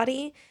after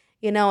body?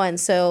 And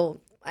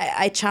so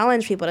I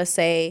challenge people to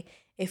say,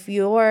 if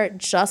you're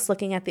just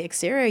looking at the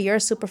exterior, you're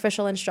a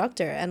superficial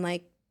instructor, and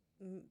like,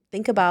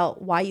 think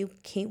about why you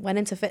went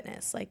into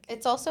fitness. Like,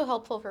 it's also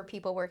helpful for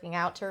people working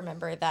out to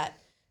remember that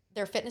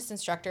their fitness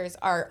instructors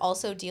are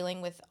also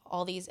dealing with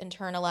all these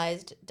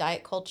internalized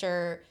diet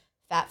culture,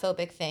 fat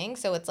phobic things.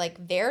 So it's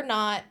like they're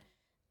not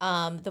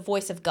the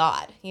voice of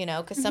God,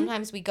 because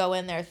sometimes we go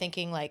in there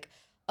thinking like,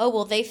 oh,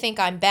 well, they think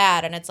I'm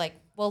bad. And it's like,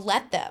 well,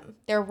 let them.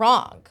 They're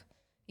wrong.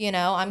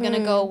 I'm going to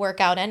go work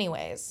out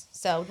anyways.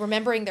 So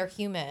remembering they're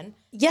human,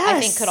 I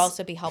think could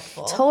also be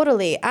helpful.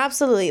 Totally.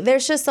 Absolutely.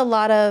 There's just a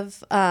lot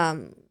of...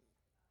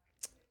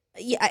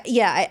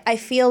 I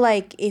feel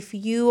like if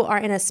you are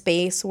in a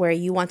space where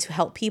you want to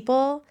help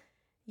people,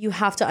 you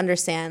have to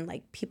understand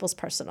like people's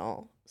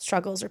personal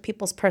struggles or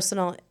people's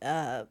personal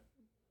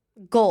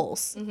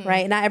goals,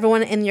 right? Not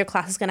everyone in your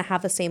class is going to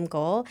have the same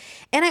goal.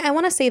 And I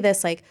want to say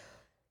this, like,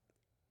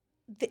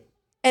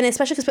 and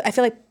especially because I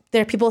feel like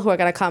there are people who are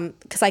going to come,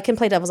 because I can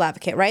play devil's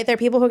advocate, right? There are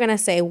people who are going to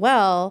say,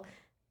 well,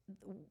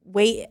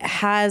 weight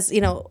has,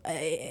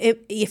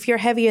 if you're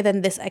heavier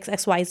than this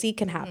XYZ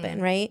can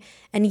happen, right?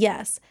 And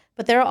yes,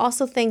 but there are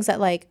also things that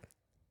like,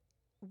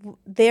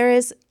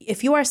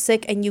 if you are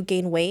sick and you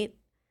gain weight,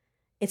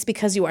 it's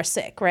because you are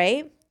sick,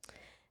 right?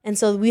 And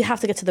so we have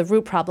to get to the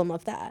root problem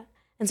of that.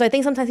 And so I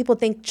think sometimes people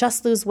think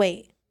just lose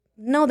weight.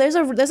 No, there's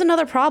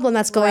another problem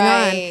that's going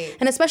on.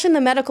 And especially in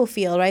the medical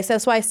field, right? So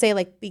that's why I say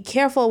like, be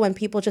careful when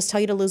people just tell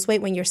you to lose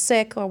weight when you're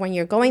sick or when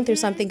you're going through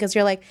something, because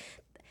you're like,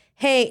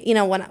 hey,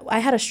 when I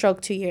had a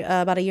stroke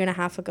about a year and a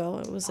half ago,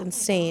 it was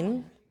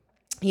insane.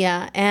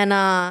 Yeah. And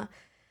I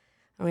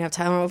don't have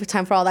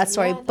time for all that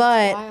story,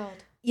 but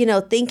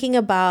wild. Thinking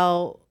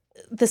about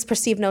this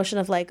perceived notion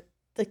of like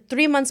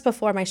 3 months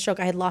before my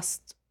stroke, I had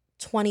lost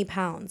 20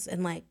 pounds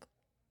in like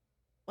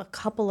a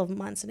couple of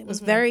months. And it was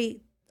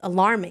very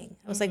alarming.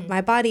 I was like,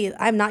 my body,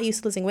 I'm not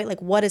used to losing weight.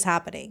 Like, what is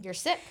happening? You're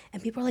sick.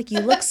 And people are like,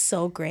 you look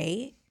so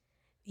great.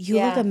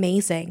 You look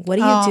amazing. What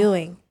are you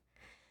doing?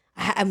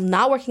 I'm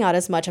not working out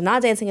as much. I'm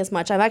not dancing as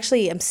much.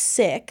 I'm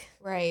sick.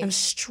 Right. I'm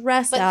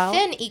stressed out. But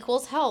thin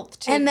equals health.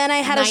 And then I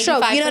had a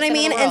stroke. You know what I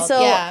mean? And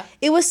so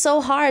it was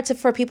so hard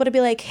for people to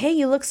be like, hey,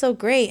 you look so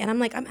great. And I'm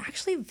like, I'm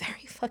actually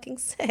very fucking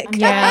sick.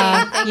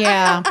 Yeah.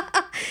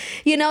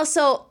 Yeah.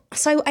 So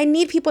I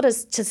need people to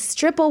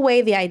strip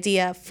away the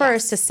idea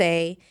first to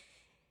say,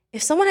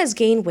 if someone has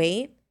gained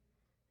weight,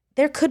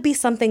 there could be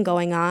something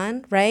going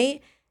on,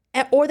 right?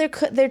 Or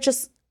there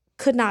just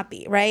could not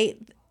be, right?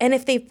 And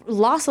if they've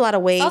lost a lot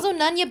of weight, It's also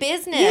none your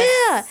business.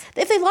 yeah,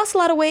 if they lost a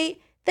lot of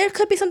weight, there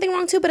could be something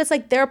wrong too. But it's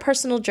like their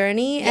personal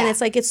journey, and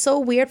it's like it's so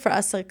weird for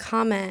us to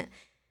comment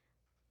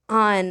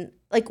on,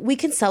 like, we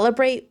can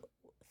celebrate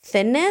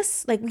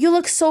thinness, like you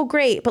look so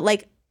great, but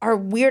like are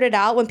weirded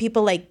out when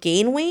people like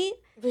gain weight.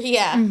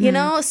 Yeah. You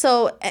know,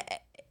 so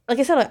like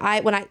I said,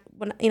 like, when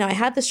I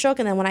had the stroke,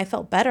 and then when I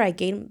felt better, I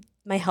gained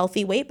my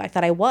healthy weight back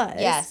that I was.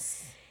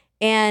 Yes.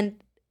 And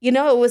it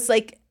was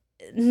like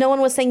no one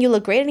was saying you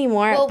look great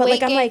anymore. Well, but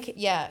like weight I'm gain- like,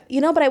 yeah.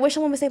 but I wish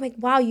someone would say like,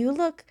 wow, you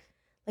look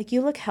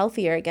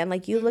healthier again.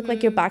 Like you look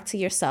like you're back to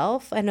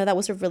yourself. I know that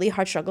was a really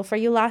hard struggle for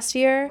you last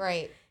year.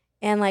 Right.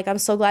 And like I'm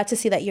so glad to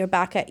see that you're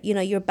back at,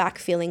 you're back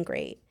feeling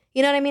great.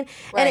 You know what I mean?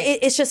 Right. And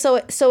it's just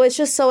so it's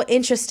just so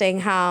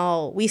interesting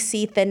how we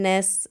see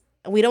thinness.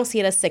 We don't see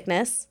it as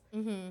sickness.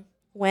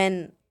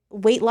 When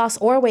weight loss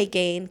or weight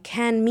gain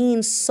can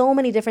mean so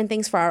many different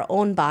things for our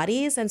own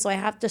bodies. And so I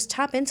have to just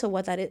tap into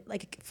what that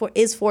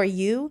is for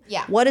you.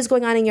 Yeah. What is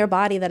going on in your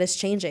body that is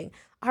changing?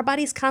 Our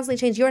bodies constantly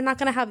change. You're not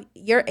going to have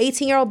your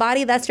 18-year-old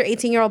body. That's your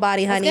 18-year-old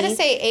body, honey. I was going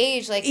to say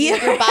age. Like,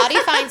 your body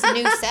finds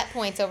new set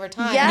points over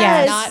time.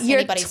 Yes. Not Your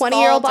anybody's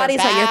 20-year-old fault or body is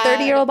like your bad.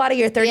 30-year-old body.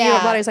 Your 30-year-old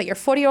Yeah. body is like your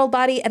 40-year-old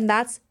body. And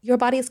your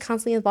body is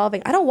constantly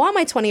evolving. I don't want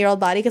my 20-year-old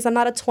body because I'm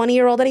not a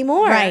 20-year-old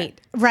anymore.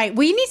 Right.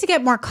 We need to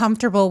get more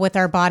comfortable with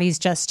our bodies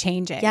just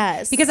changing.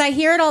 Yes. Because I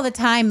hear it all the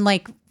time.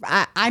 Like,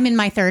 I'm in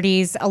my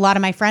 30s. A lot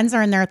of my friends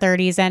are in their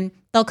 30s, and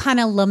they'll kind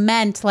of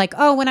lament like,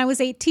 oh, when I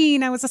was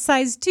 18, I was a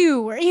size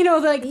 2. Or,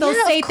 like they'll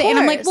say things. And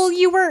I'm like, course. well,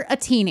 you were a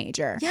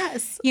teenager.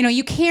 Yes.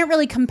 You can't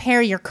really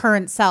compare your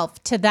current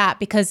self to that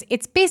because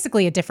it's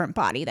basically a different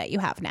body that you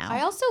have now.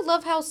 I also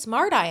love how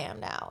smart I am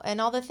now and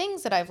all the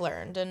things that I've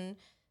learned and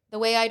the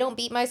way I don't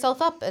beat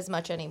myself up as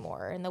much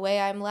anymore and the way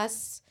I'm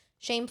less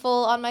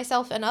shameful on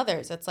myself and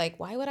others. It's like,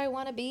 why would I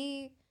want to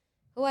be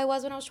who I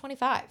was when I was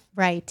 25?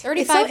 Right.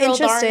 35-year-old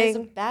Darn is a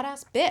interesting.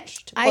 badass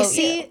bitch. To I quote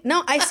see. you.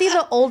 No, I see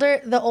the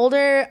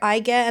older I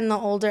get, and the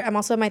older I'm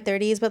also in my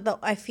 30s. But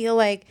I feel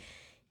like,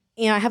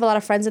 I have a lot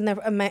of friends in their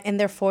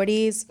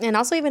 40s, and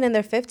also even in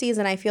their 50s,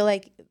 and I feel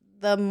like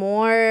the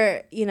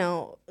more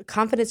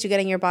confidence you get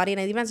in your body,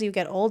 and even as you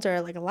get older,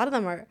 like a lot of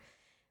them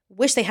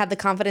wish they had the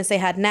confidence they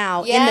had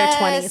now in their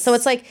 20s. So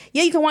it's like,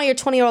 yeah, you can want your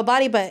 20-year-old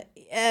body, but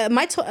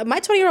my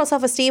 20-year-old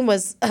self-esteem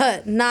was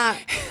not.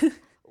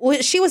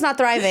 She was not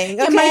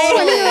thriving. Okay? My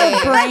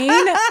 20-year-old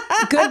brain,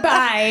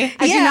 goodbye.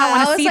 I do not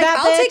want to see that.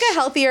 I'll bitch. take a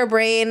healthier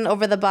brain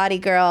over the body,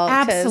 girl.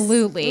 'cause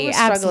Absolutely. we were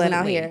struggling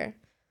out Absolutely. here.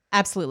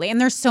 Absolutely.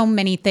 And there's so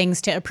many things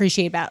to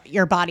appreciate about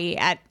your body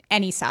at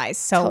any size.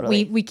 So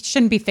Totally. we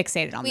shouldn't be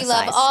fixated on We the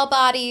love size. all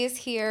bodies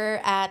here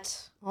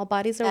at All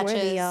bodies are worthy,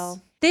 Betches.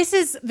 y'all. This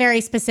is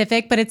very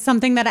specific, but it's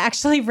something that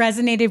actually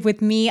resonated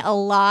with me a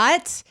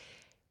lot.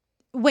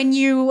 When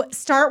you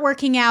start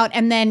working out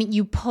and then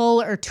you pull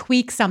or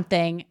tweak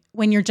something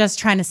when you're just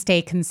trying to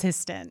stay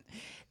consistent.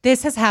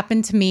 This has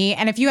happened to me.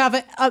 And if you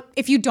have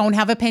if you don't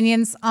have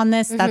opinions on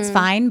this, that's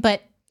fine.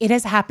 But it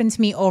has happened to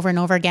me over and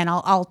over again.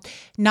 I'll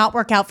not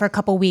work out for a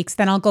couple weeks.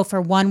 Then I'll go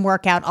for one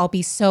workout. I'll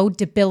be so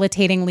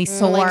debilitatingly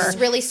sore. like just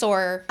really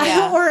sore.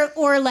 Yeah.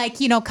 or like,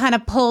 kind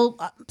of pull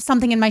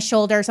something in my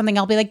shoulder or something.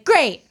 I'll be like,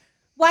 great.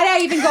 Why did I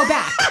even go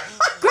back?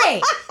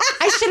 Great.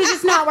 I should have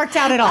just not worked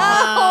out at all.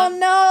 Oh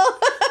no.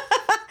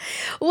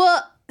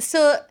 Well,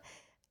 so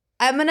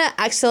I'm gonna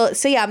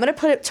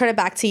turn it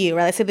back to you,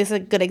 right? Let's say this is a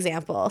good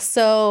example.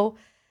 So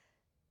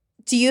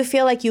do you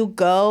feel like you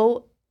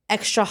go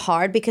extra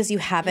hard because you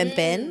haven't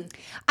been?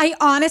 I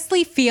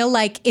honestly feel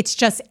like it's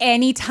just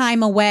any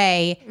time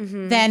away,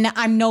 then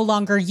I'm no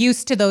longer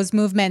used to those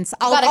movements.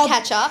 Gotta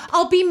catch up.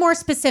 I'll be more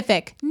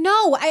specific.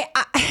 No,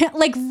 I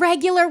like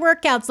regular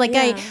workouts. Like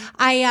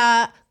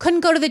I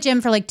couldn't go to the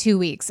gym for like 2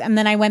 weeks. And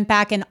then I went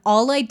back and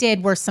all I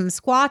did were some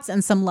squats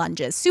and some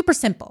lunges. Super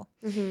simple.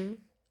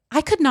 I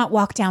could not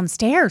walk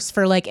downstairs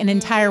for like an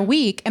entire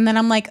week. And then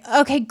I'm like,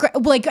 okay,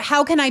 like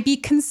how can I be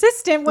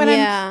consistent when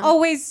I'm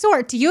always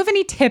sore? Do you have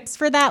any tips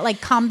for that?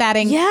 Like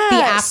combating the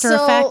after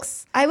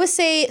effects? I would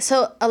say,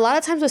 so a lot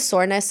of times with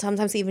soreness,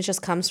 sometimes it even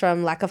just comes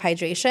from lack of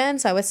hydration.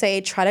 So I would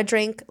say try to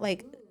drink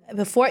like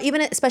before,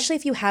 even especially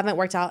if you haven't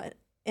worked out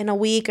in a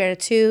week or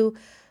 2,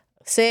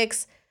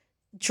 6,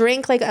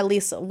 drink like at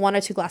least 1 or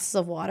 2 glasses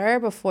of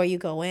water before you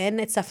go in.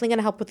 It's definitely going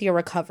to help with your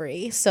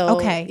recovery. So,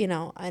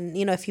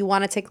 if you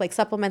want to take like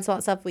supplements and all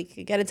that stuff, we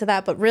could get into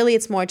that. But really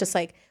it's more just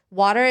like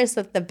water is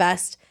the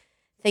best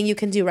thing you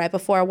can do right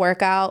before a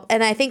workout.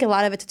 And I think a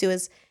lot of it to do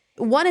is,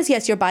 one is,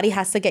 yes, your body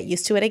has to get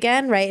used to it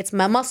again, right? It's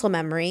muscle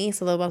memory.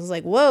 So the muscle's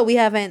like, whoa, we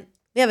haven't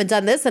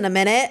done this in a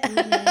minute.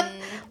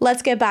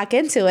 Let's get back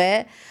into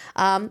it.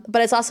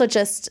 But it's also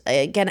just,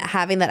 again,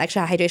 having that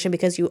extra hydration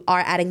because you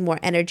are adding more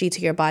energy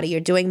to your body. You're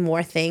doing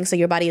more things. So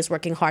your body is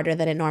working harder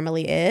than it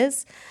normally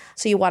is.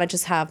 So you want to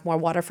just have more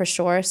water for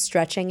sure,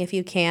 stretching if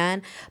you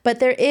can.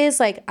 But there is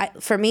like,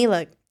 for me,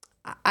 like,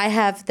 I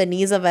have the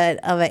knees of an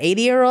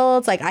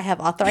 80-year-old. Like I have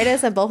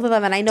arthritis in both of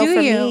them. And I know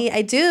me,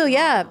 I do,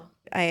 yeah.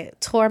 I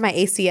tore my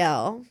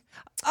ACL.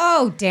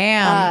 Oh,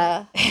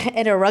 damn.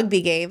 In a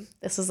rugby game.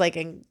 This was like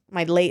in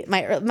my early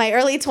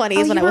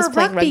 20s when I you was were a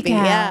playing rugby rugby.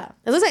 cat. Yeah.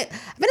 It was like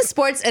I've been in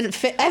sports and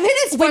I've been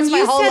in sports When my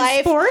you whole said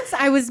life. sports,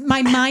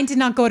 my mind did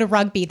not go to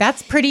rugby.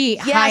 That's pretty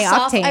high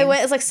octane. I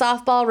went. It's like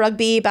softball,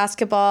 rugby,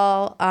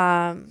 basketball.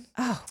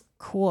 Oh,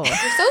 cool. You're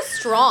so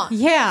strong.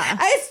 Yeah.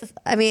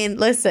 I mean,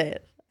 listen.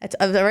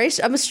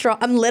 I'm strong.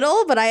 I'm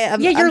little, but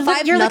I'm You're I'm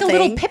 5'0". like a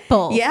little pit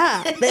bull.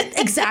 Yeah,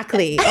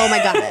 exactly. Oh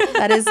my god,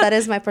 that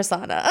is my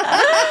persona.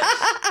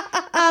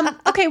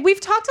 Okay, we've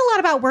talked a lot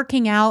about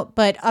working out,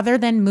 but other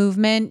than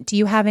movement, do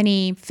you have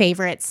any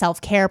favorite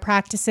self-care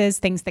practices,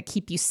 things that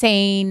keep you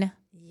sane?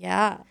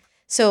 Yeah.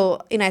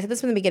 So, I said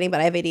this from the beginning,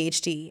 but I have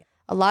ADHD.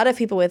 A lot of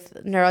people with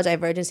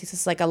neurodivergencies,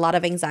 it's like a lot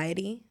of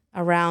anxiety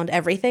around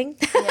everything.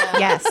 Yeah.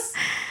 Yes.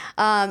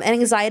 And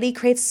anxiety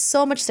creates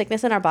so much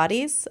sickness in our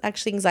bodies.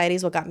 Actually, anxiety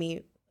is what got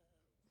me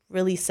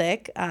really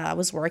sick. I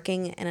was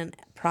working in a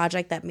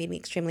project that made me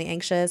extremely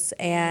anxious,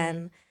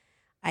 and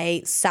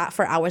I sat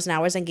for hours and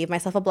hours and gave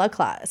myself a blood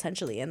clot,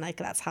 essentially. And like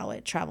that's how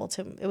it traveled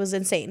to. It was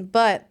insane.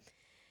 But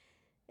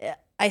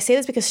I say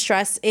this because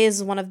stress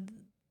is one of,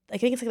 I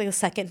think it's like the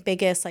second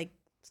biggest like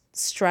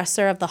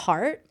stressor of the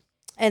heart.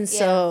 And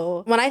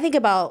so when I think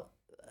about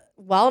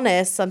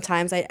wellness,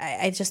 sometimes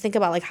I just think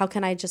about like, how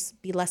can I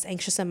just be less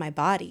anxious in my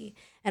body?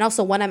 And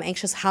also when I'm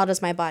anxious, how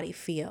does my body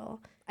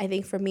feel? I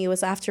think for me it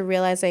was after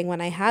realizing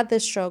when I had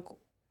this stroke,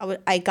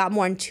 I got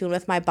more in tune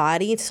with my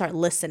body to start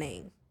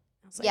listening.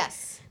 I was like,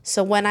 Yes.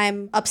 So when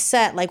I'm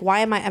upset, like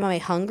am I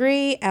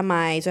hungry? Do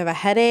I have a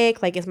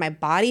headache? Like, is my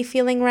body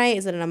feeling right?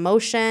 Is it an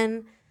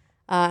emotion?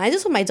 I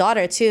just with my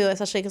daughter too,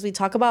 especially because we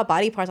talk about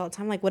body parts all the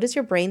time. Like, what is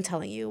your brain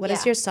telling you? What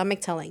is your stomach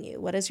telling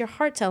you? What is your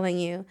heart telling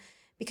you?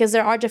 Because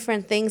there are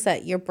different things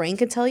that your brain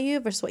can tell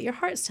you versus what your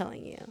heart's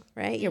telling you,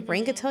 right? Your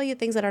brain could tell you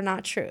things that are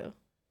not true,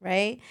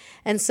 right?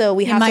 And so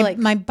we have to like...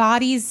 My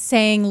body's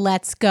saying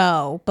let's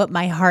go, but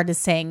my heart is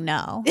saying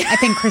no. I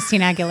think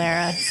Christina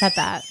Aguilera said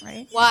that,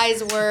 right?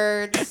 Wise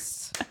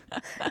words.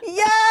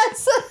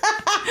 Yes!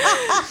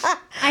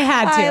 I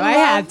had to. I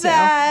had to.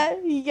 That.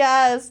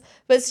 Yes.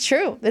 But it's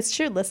true. It's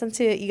true. Listen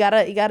to, you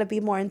gotta be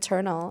more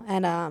internal.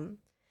 And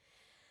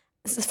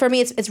for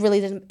me, it's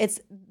really,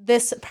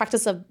 this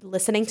practice of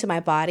listening to my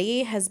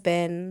body has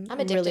been I'm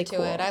addicted really to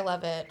cool. it. I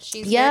love it.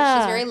 She's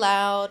very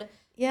loud.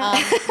 Yeah.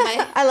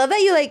 I love that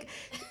you like,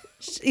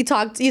 you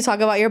talk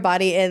about your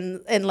body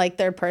in like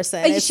third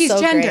person. It's she's so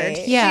gendered.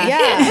 great.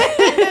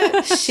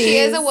 Yeah. She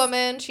is a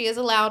woman. She is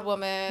a loud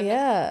woman.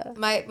 Yeah.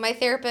 My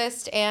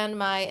therapist and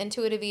my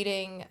intuitive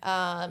eating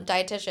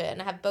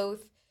dietitian have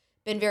both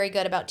been very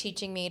good about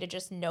teaching me to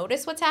just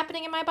notice what's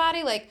happening in my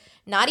body. Like,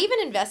 not even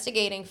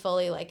investigating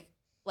fully, like,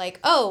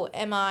 oh,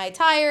 am I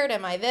tired?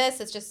 Am I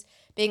this? It's just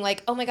being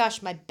like, oh my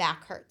gosh, my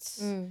back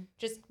hurts.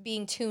 Just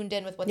being tuned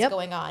in with what's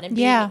going on and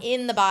being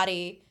in the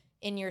body,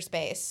 in your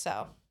space.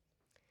 So,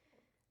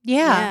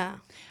 yeah.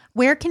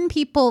 Where can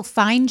people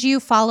find you,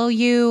 follow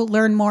you,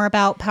 learn more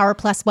about Power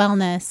Plus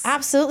Wellness?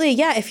 Absolutely.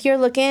 Yeah. If you're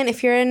in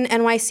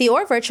NYC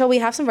or virtual, we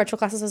have some virtual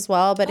classes as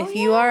well. But if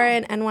you are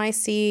in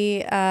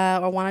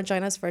NYC or want to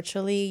join us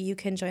virtually, you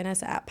can join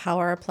us at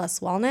Power Plus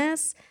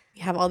Wellness.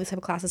 We have all these type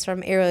of classes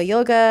from aerial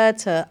yoga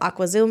to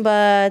aqua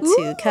Zumba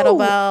to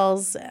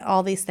kettlebells,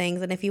 all these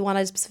things. And if you want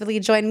to specifically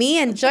join me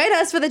and join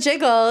us for the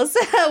Jiggles,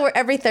 we're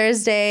every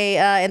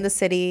Thursday in the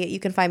city. You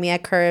can find me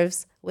at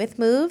Curves with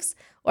Moves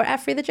or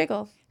at Free the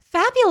Jiggle.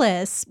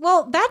 Fabulous.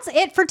 Well, that's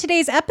it for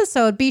today's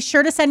episode. Be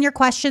sure to send your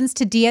questions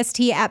to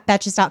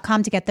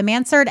dst@betches.com to get them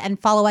answered, and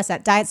follow us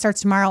at Diet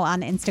Starts Tomorrow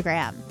on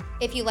Instagram.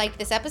 if you liked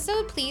this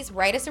episode, please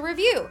write us a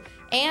review.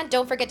 And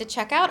don't forget to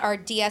check out our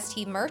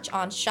DST merch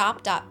on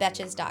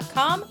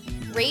shop.betches.com.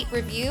 Rate,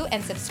 review,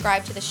 and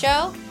subscribe to the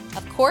show.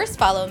 Of course,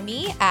 follow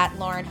me at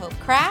Lauren Hope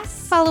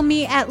Crass. Follow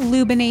me at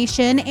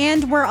Lubination,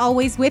 and we're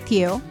always with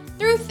you.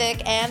 Through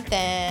thick and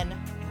thin.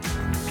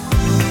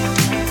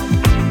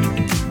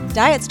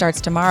 Diet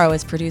Starts Tomorrow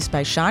is produced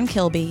by Sean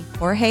Kilby,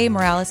 Jorge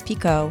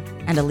Morales-Pico,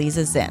 and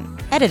Eliza Zinn.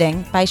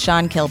 Editing by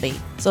Sean Kilby.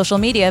 Social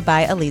media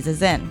by Eliza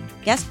Zinn.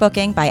 Guest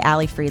booking by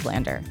Ali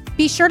Friedlander.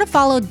 Be sure to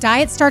follow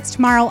Diet Starts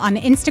Tomorrow on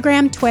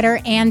Instagram, Twitter,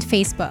 and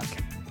Facebook.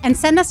 And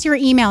send us your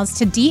emails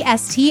to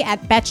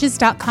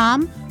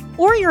dst@betches.com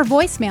or your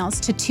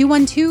voicemails to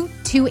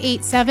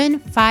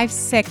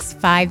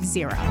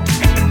 212-287-5650.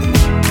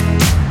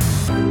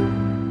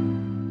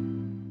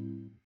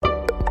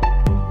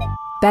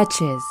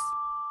 Betches.